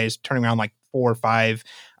just a few days, turning around like 4 or 5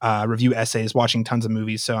 review essays, watching tons of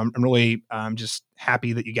movies. So I'm really just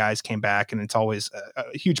happy that you guys came back, and it's always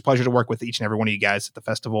a huge pleasure to work with each and every one of you guys at the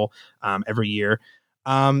festival every year.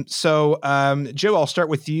 So Joe, I'll start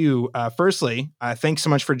with you. Firstly, thanks so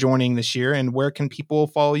much for joining this year, and where can people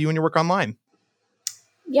follow you and your work online?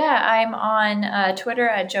 Yeah, I'm on Twitter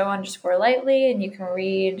at Joe_Lightly, and you can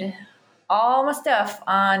read all my stuff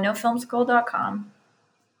on nofilmschool.com.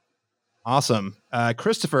 Awesome.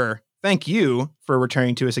 Christopher, thank you for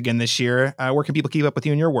returning to us again this year. Where can people keep up with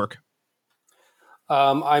you and your work?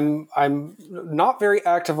 I'm not very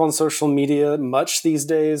active on social media much these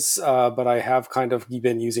days, but I have kind of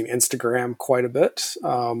been using Instagram quite a bit.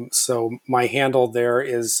 So my handle there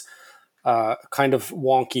is kind of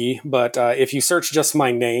wonky, but if you search just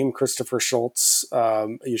my name, Christopher Schultz,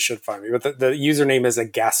 you should find me. But the username is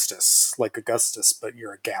Agastus, like Augustus, but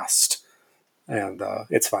you're aghast, and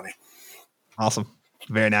it's funny. Awesome.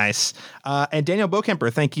 Very nice. And Daniel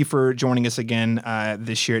Bokemper, thank you for joining us again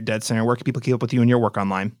this year at deadCenter. Where can people keep up with you and your work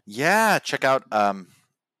online? Yeah, check out,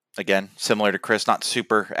 again, similar to Chris, not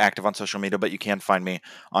super active on social media, but you can find me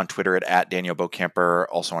on Twitter at Daniel Bokemper,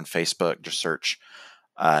 also on Facebook. Just search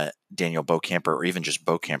Daniel Bokemper, or even just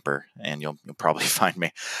Bokemper, and you'll probably find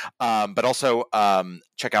me. But also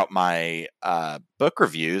check out my book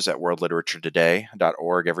reviews at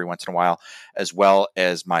worldliteraturettoday.org every once in a while, as well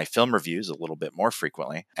as my film reviews a little bit more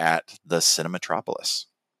frequently at the Cinematropolis.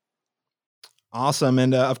 Awesome.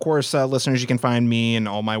 And of course, listeners, you can find me and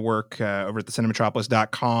all my work over at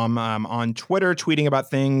thecinematropolis.com, on Twitter, tweeting about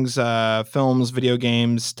things, films, video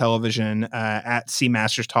games, television, at C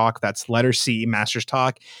Masters Talk. That's letter C Masters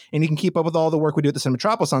Talk. And you can keep up with all the work we do at the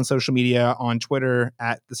Cinematropolis on social media, on Twitter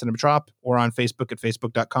at the Cinematrop, or on Facebook at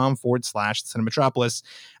facebook.com/the Cinematropolis.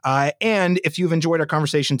 And if you've enjoyed our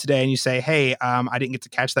conversation today and you say, hey, I didn't get to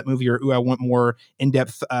catch that movie, or ooh, I want more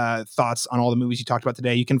in-depth thoughts on all the movies you talked about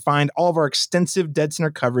today, you can find all of our extensive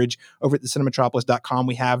deadCenter coverage over at thecinematropolis.com.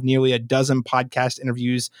 We have nearly a dozen podcast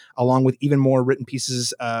interviews, along with even more written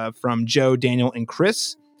pieces from Joe, Daniel, and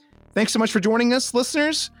Chris. Thanks so much for joining us,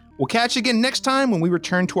 listeners. We'll catch you again next time when we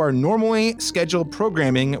return to our normally scheduled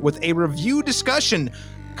programming with a review discussion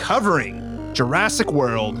covering Jurassic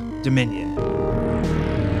World Dominion.